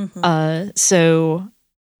 Mm-hmm. So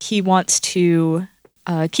he wants to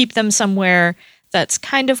keep them somewhere that's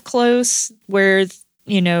kind of close where,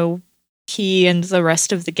 you know, he and the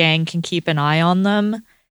rest of the gang can keep an eye on them.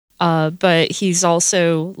 But he's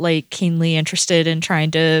also, like, keenly interested in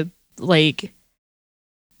trying to, like,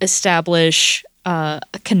 establish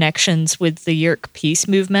connections with the Yeerk peace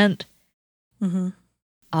movement.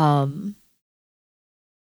 Mm-hmm.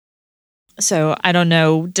 So I don't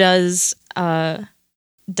know, does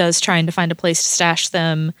trying to find a place to stash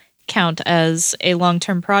them count as a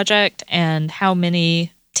long-term project, and how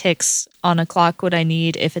many ticks on a clock would I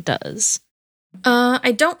need if it does?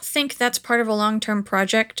 I don't think that's part of a long-term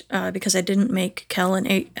project because I didn't make Kel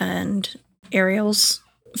and Ariel's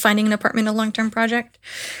finding an apartment a long-term project.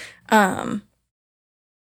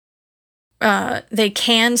 They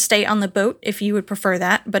can stay on the boat if you would prefer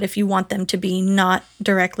that, but if you want them to be not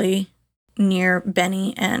directly near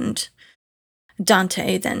Benny and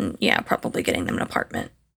Dante, then yeah, probably getting them an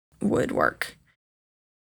apartment would work.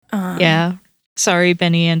 Yeah. Sorry,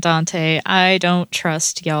 Benny and Dante. I don't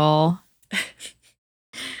trust y'all.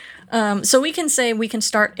 So we can say we can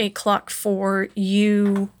start a clock for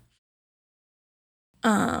you.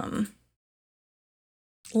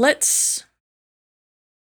 Let's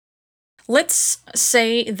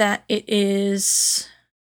say that it is.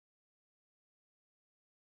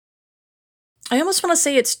 I almost want to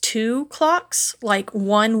say it's 2 clocks. Like,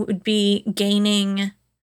 one would be gaining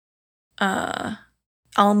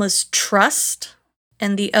Alma's trust,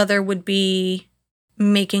 and the other would be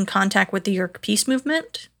making contact with the Yeerk peace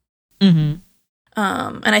movement. Mm-hmm.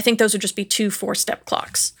 And I think those would just be 2 4-step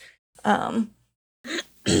clocks.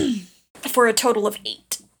 For a total of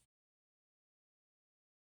 8.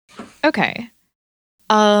 Okay.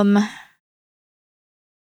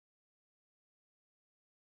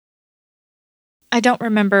 I don't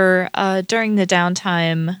remember, during the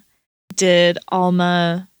downtime, did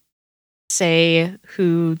Alma say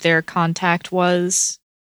who their contact was?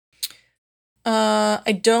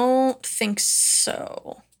 I don't think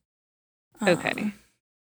so. Okay.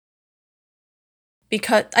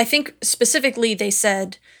 Because I think specifically they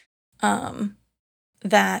said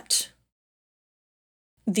that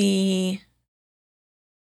the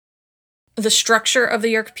structure of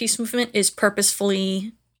the Yeerk peace movement is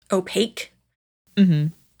purposefully opaque. Mm-hmm.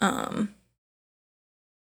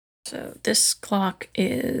 So this clock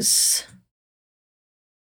is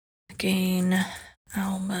gain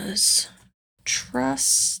Alma's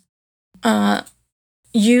trust. I'm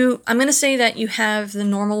going to say that you have the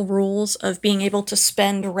normal rules of being able to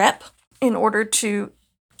spend rep in order to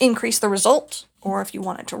increase the result, or if you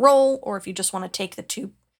wanted to roll, or if you just want to take the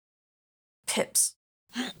 2 pips.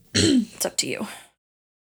 It's up to you.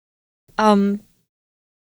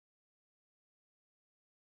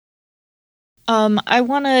 I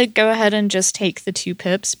want to go ahead and just take the 2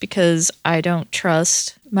 pips because I don't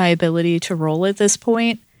trust my ability to roll at this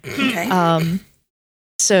point. Okay.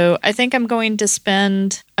 So I think I'm going to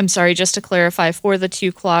spend, I'm sorry, just to clarify, for the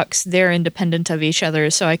 2 clocks, they're independent of each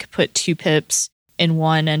other, so I could put 2 pips in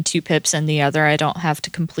one and 2 pips in the other. I don't have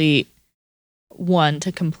to complete one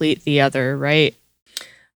to complete the other, right?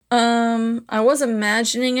 I was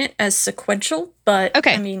imagining it as sequential, but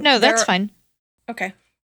Okay, I mean, no, that's fine. Okay.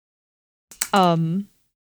 Um,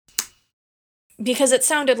 Because it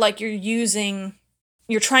sounded like you're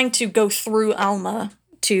trying to go through Alma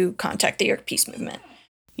to contact the Yerk Peace Movement.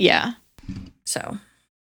 yeah, So,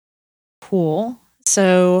 cool.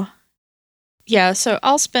 So, yeah, so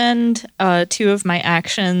I'll spend 2 of my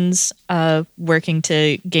actions working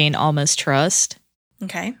to gain Alma's trust.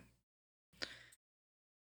 okay.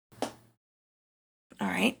 All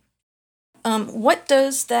right. What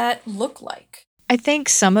does that look like? I think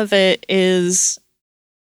some of it is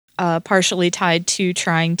partially tied to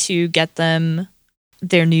trying to get them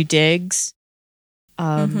their new digs.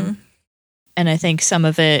 Mhm. And I think some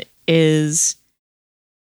of it is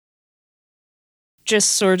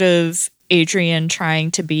just sort of Adrian trying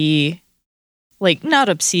to be, like, not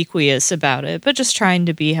obsequious about it, but just trying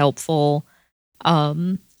to be helpful.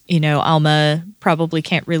 Alma probably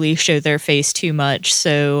can't really show their face too much,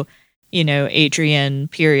 so, Adrian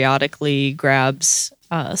periodically grabs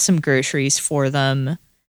some groceries for them,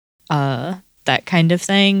 that kind of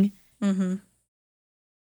thing. Mm-hmm.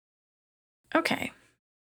 Okay.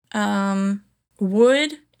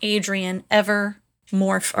 Would Adrian ever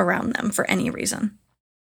morph around them for any reason?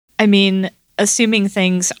 I mean, assuming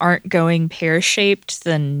things aren't going pear-shaped,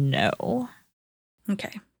 then no.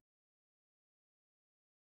 Okay.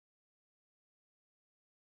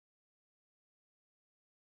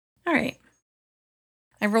 All right.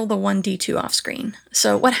 I roll the 1d2 off screen.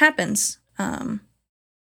 So what happens?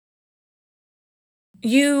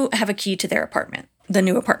 You have a key to their apartment, the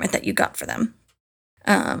new apartment that you got for them.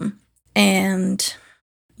 And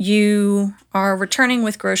you are returning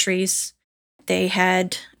with groceries. They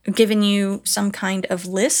had given you some kind of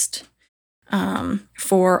list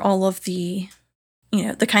for all of the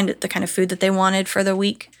kind of food that they wanted for the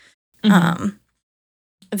week. Mhm.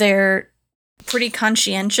 They're pretty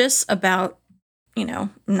conscientious about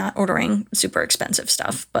not ordering super expensive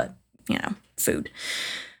stuff, but food.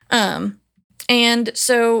 And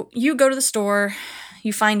so you go to the store,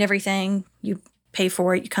 you find everything, you pay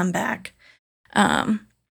for it, you come back.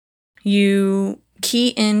 You key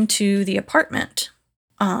into the apartment.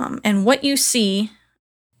 And what you see,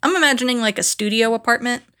 I'm imagining like a studio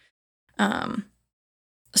apartment,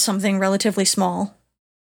 something relatively small.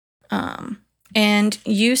 And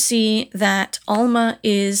you see that Alma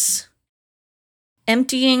is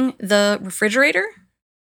emptying the refrigerator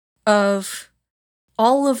of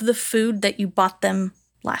all of the food that you bought them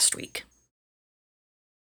last week.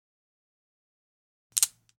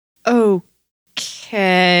 Okay.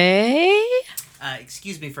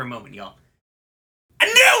 Excuse me for a moment, y'all. I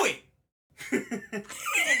knew it!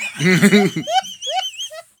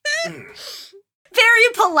 Very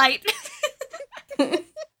polite.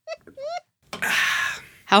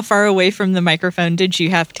 How far away from the microphone did you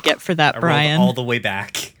have to get for that, I rolled Brian? all the way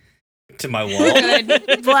back to my wall.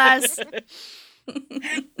 Good. Bless.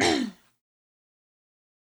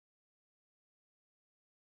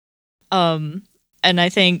 And I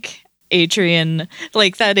think Adrian,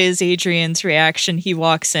 like, that is Adrian's reaction. He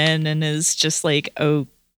walks in and is just like,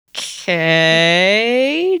 okay,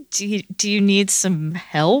 do you need some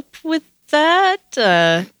help with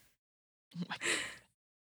that?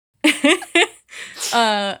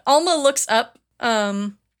 Alma looks up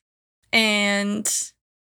and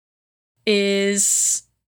is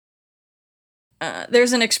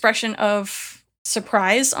there's an expression of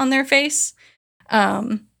surprise on their face.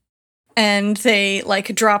 And they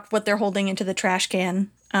like drop what they're holding into the trash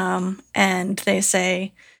can. And they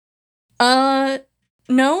say,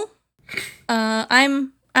 no,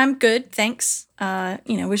 I'm good, thanks.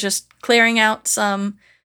 Was just clearing out some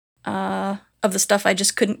of the stuff I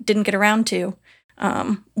just didn't get around to,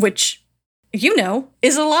 which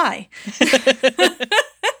is a lie.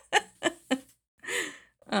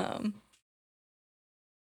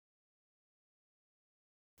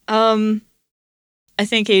 I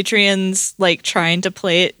think Adrian's like trying to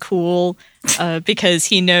play it cool because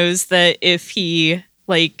he knows that if he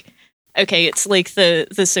it's like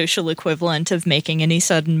the social equivalent of making any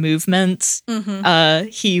sudden movements. Mm-hmm.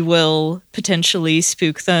 He will potentially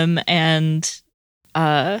spook them and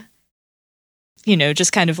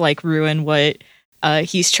just kind of like ruin what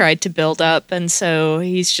he's tried to build up. And so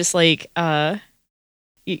he's just like,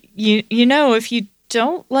 You know, if you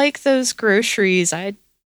don't like those groceries, I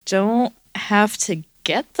don't have to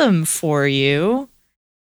get them for you.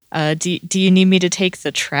 Do you need me to take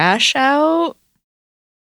the trash out?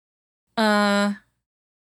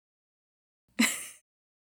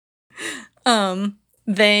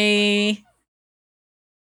 They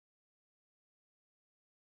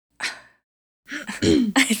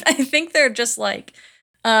I think they're just like,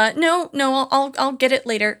 no, I'll get it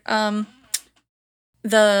later. God,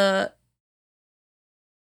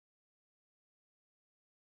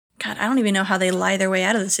 I don't even know how they lie their way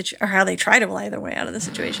out of the situation, or how they try to lie their way out of the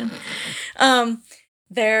situation.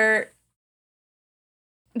 They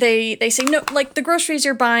say no, like the groceries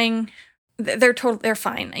you're buying, they're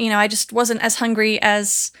fine. You know, I just wasn't as hungry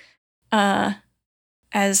as I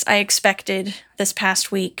expected this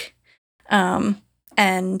past week, and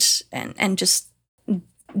just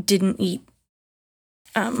didn't eat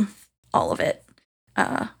all of it.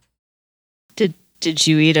 Did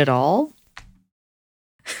you eat it all?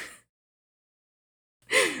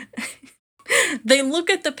 They look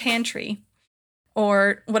at the pantry,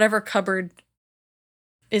 or whatever cupboard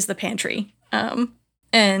is the pantry,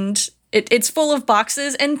 and it's full of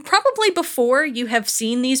boxes, and probably before you have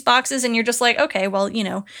seen these boxes, and you're just like, okay, well, you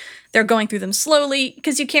know, they're going through them slowly,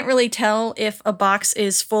 because you can't really tell if a box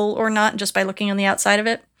is full or not just by looking on the outside of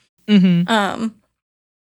it. Mm-hmm.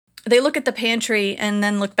 They look at the pantry and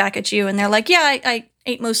then look back at you, and they're like, yeah, I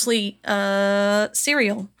ate mostly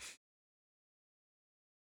cereal.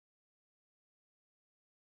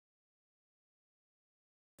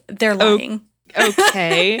 They're lying.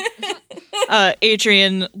 Okay.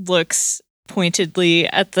 Adrian looks pointedly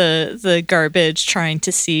at the garbage, trying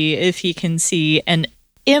to see if he can see an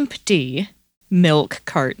empty milk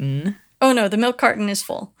carton. Oh no, the milk carton is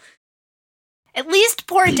full. At least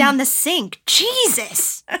pour it down the sink.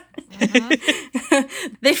 Jesus.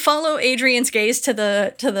 They follow Adrian's gaze to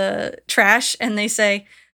the trash, and they say,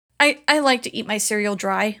 I like to eat my cereal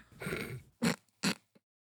dry.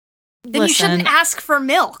 Then you shouldn't ask for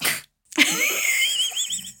milk.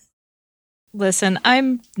 Listen,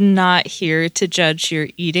 I'm not here to judge your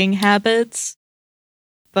eating habits,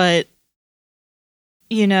 but,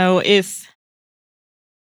 you know, if...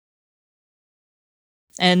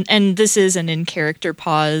 And this is an in-character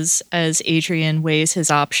pause as Adrian weighs his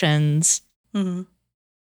options. Mm-hmm.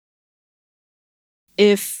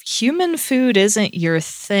 If human food isn't your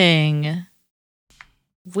thing,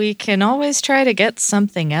 we can always try to get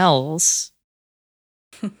something else.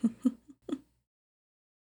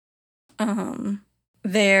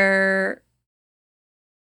 Their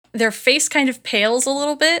face kind of pales a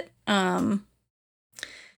little bit, and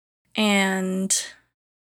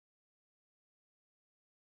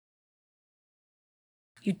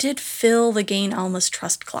you did fill the Gain Alma's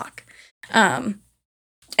trust clock. And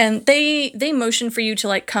they motion for you to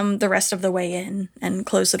like come the rest of the way in and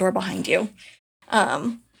close the door behind you.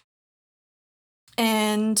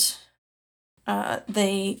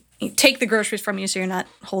 They take the groceries from you, so you're not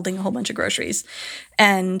holding a whole bunch of groceries,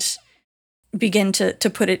 and begin to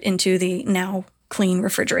put it into the now clean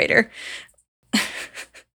refrigerator.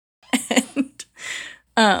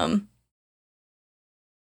 And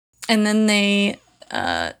then they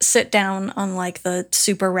sit down on like the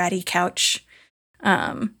super ratty couch,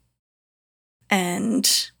 and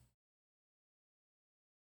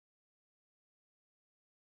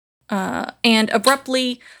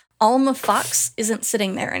abruptly, Alma Fox isn't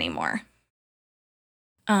sitting there anymore.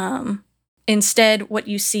 Instead, what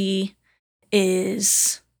you see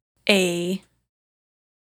is a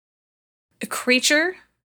creature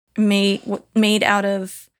made out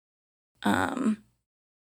of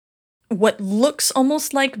what looks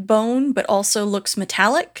almost like bone, but also looks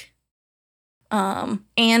metallic,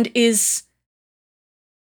 and is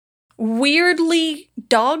weirdly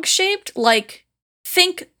dog-shaped, like,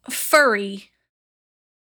 think furry,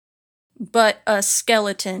 but a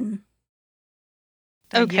skeleton.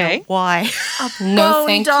 Okay. Yeah, why? A No, bone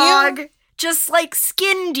thank dog. you. Just like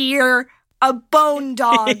skin deer, a bone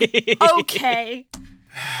dog. Okay.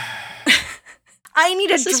 I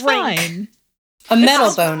need a This is drink. fine. A metal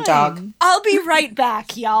This is bone dog. fine. I'll be right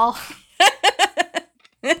back, y'all.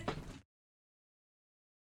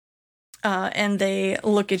 And they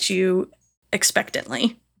look at you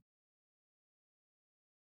expectantly.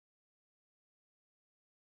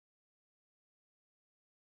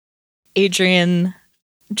 Adrian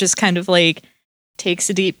just kind of like takes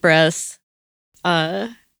a deep breath,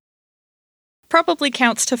 probably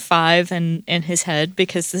counts to 5 in his head,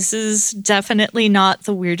 because this is definitely not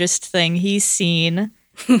the weirdest thing he's seen,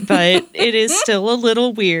 but it is still a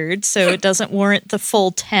little weird, so it doesn't warrant the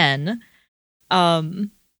full 10. And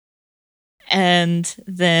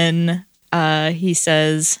then he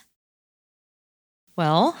says,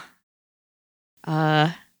 well,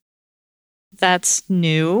 that's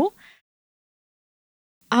new.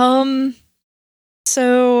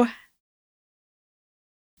 So,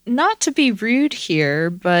 not to be rude here,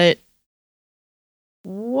 but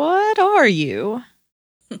what are you?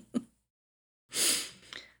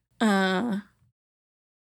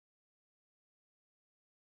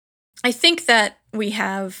 I think that we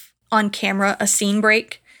have on camera a scene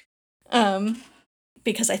break,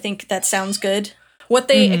 because I think that sounds good. What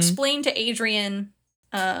they explain to Adrian,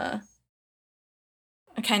 kind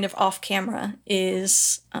of off camera,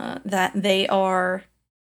 is that they are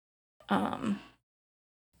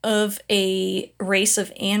of a race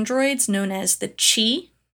of androids known as the Chi,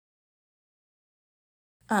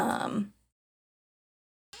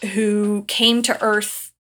 who came to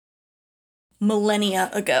Earth millennia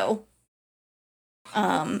ago,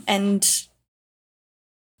 and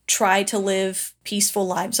try to live peaceful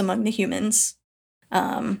lives among the humans.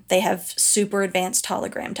 They have super advanced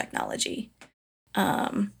hologram technology.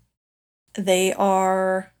 They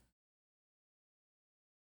are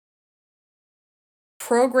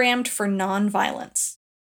programmed for non-violence.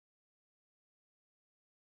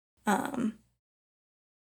 And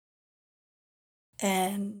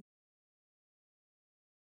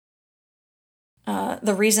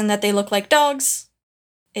the reason that they look like dogs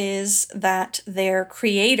is that their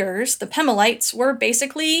creators, the Pemalites, were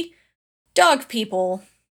basically dog people.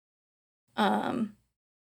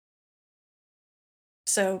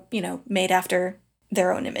 So, made after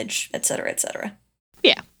their own image, etc., etc.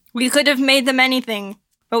 Yeah. We could have made them anything,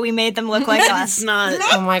 but we made them look like us. It's not.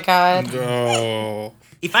 Oh my god. No.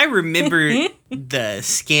 If I remember the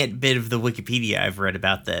scant bit of the Wikipedia I've read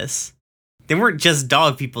about this, they weren't just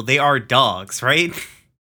dog people, they are dogs, right?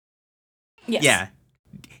 Yes. Yeah.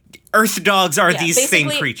 Earth dogs are Yeah, these same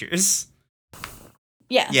basically- creatures.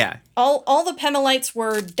 Yeah. Yeah. All the Pemalites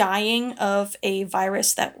were dying of a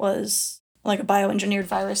virus that was like a bioengineered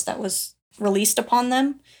virus that was released upon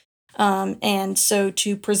them. And so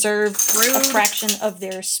to preserve a fraction of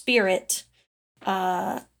their spirit,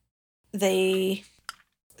 the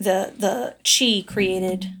Chi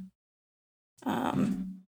created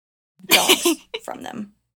dogs from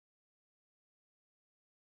them.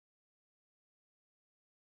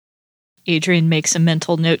 Adrian makes a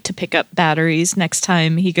mental note to pick up batteries next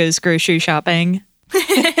time he goes grocery shopping.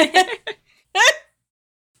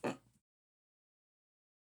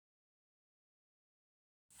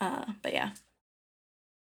 But yeah.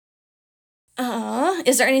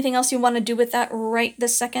 Is there anything else you want to do with that right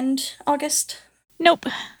this second, August? Nope,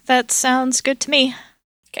 that sounds good to me.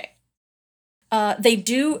 Okay. They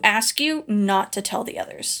do ask you not to tell the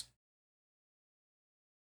others.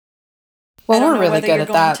 I Well, don't we're know really whether good you're at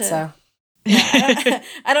going that, to- so.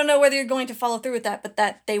 I don't know whether you're going to follow through with that, but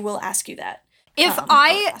that they will ask you that. If I'll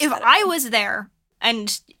I ask that I was there,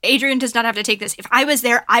 and Adrian does not have to take this, if I was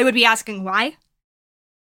there, I would be asking why.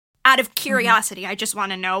 Out of curiosity, I just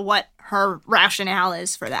want to know what her rationale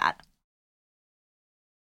is for that.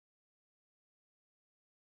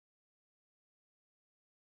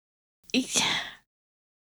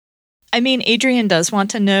 I mean, Adrian does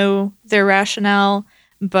want to know their rationale,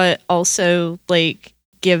 but also, like,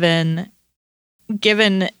 given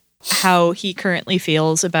how he currently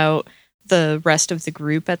feels about the rest of the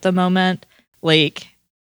group at the moment, like,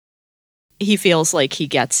 he feels like he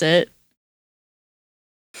gets it.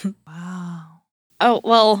 Wow. Oh,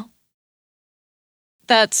 well,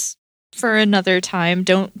 that's for another time.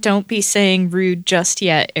 Don't be saying rude just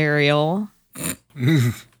yet, Ariel.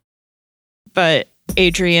 But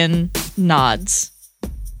Adrian nods.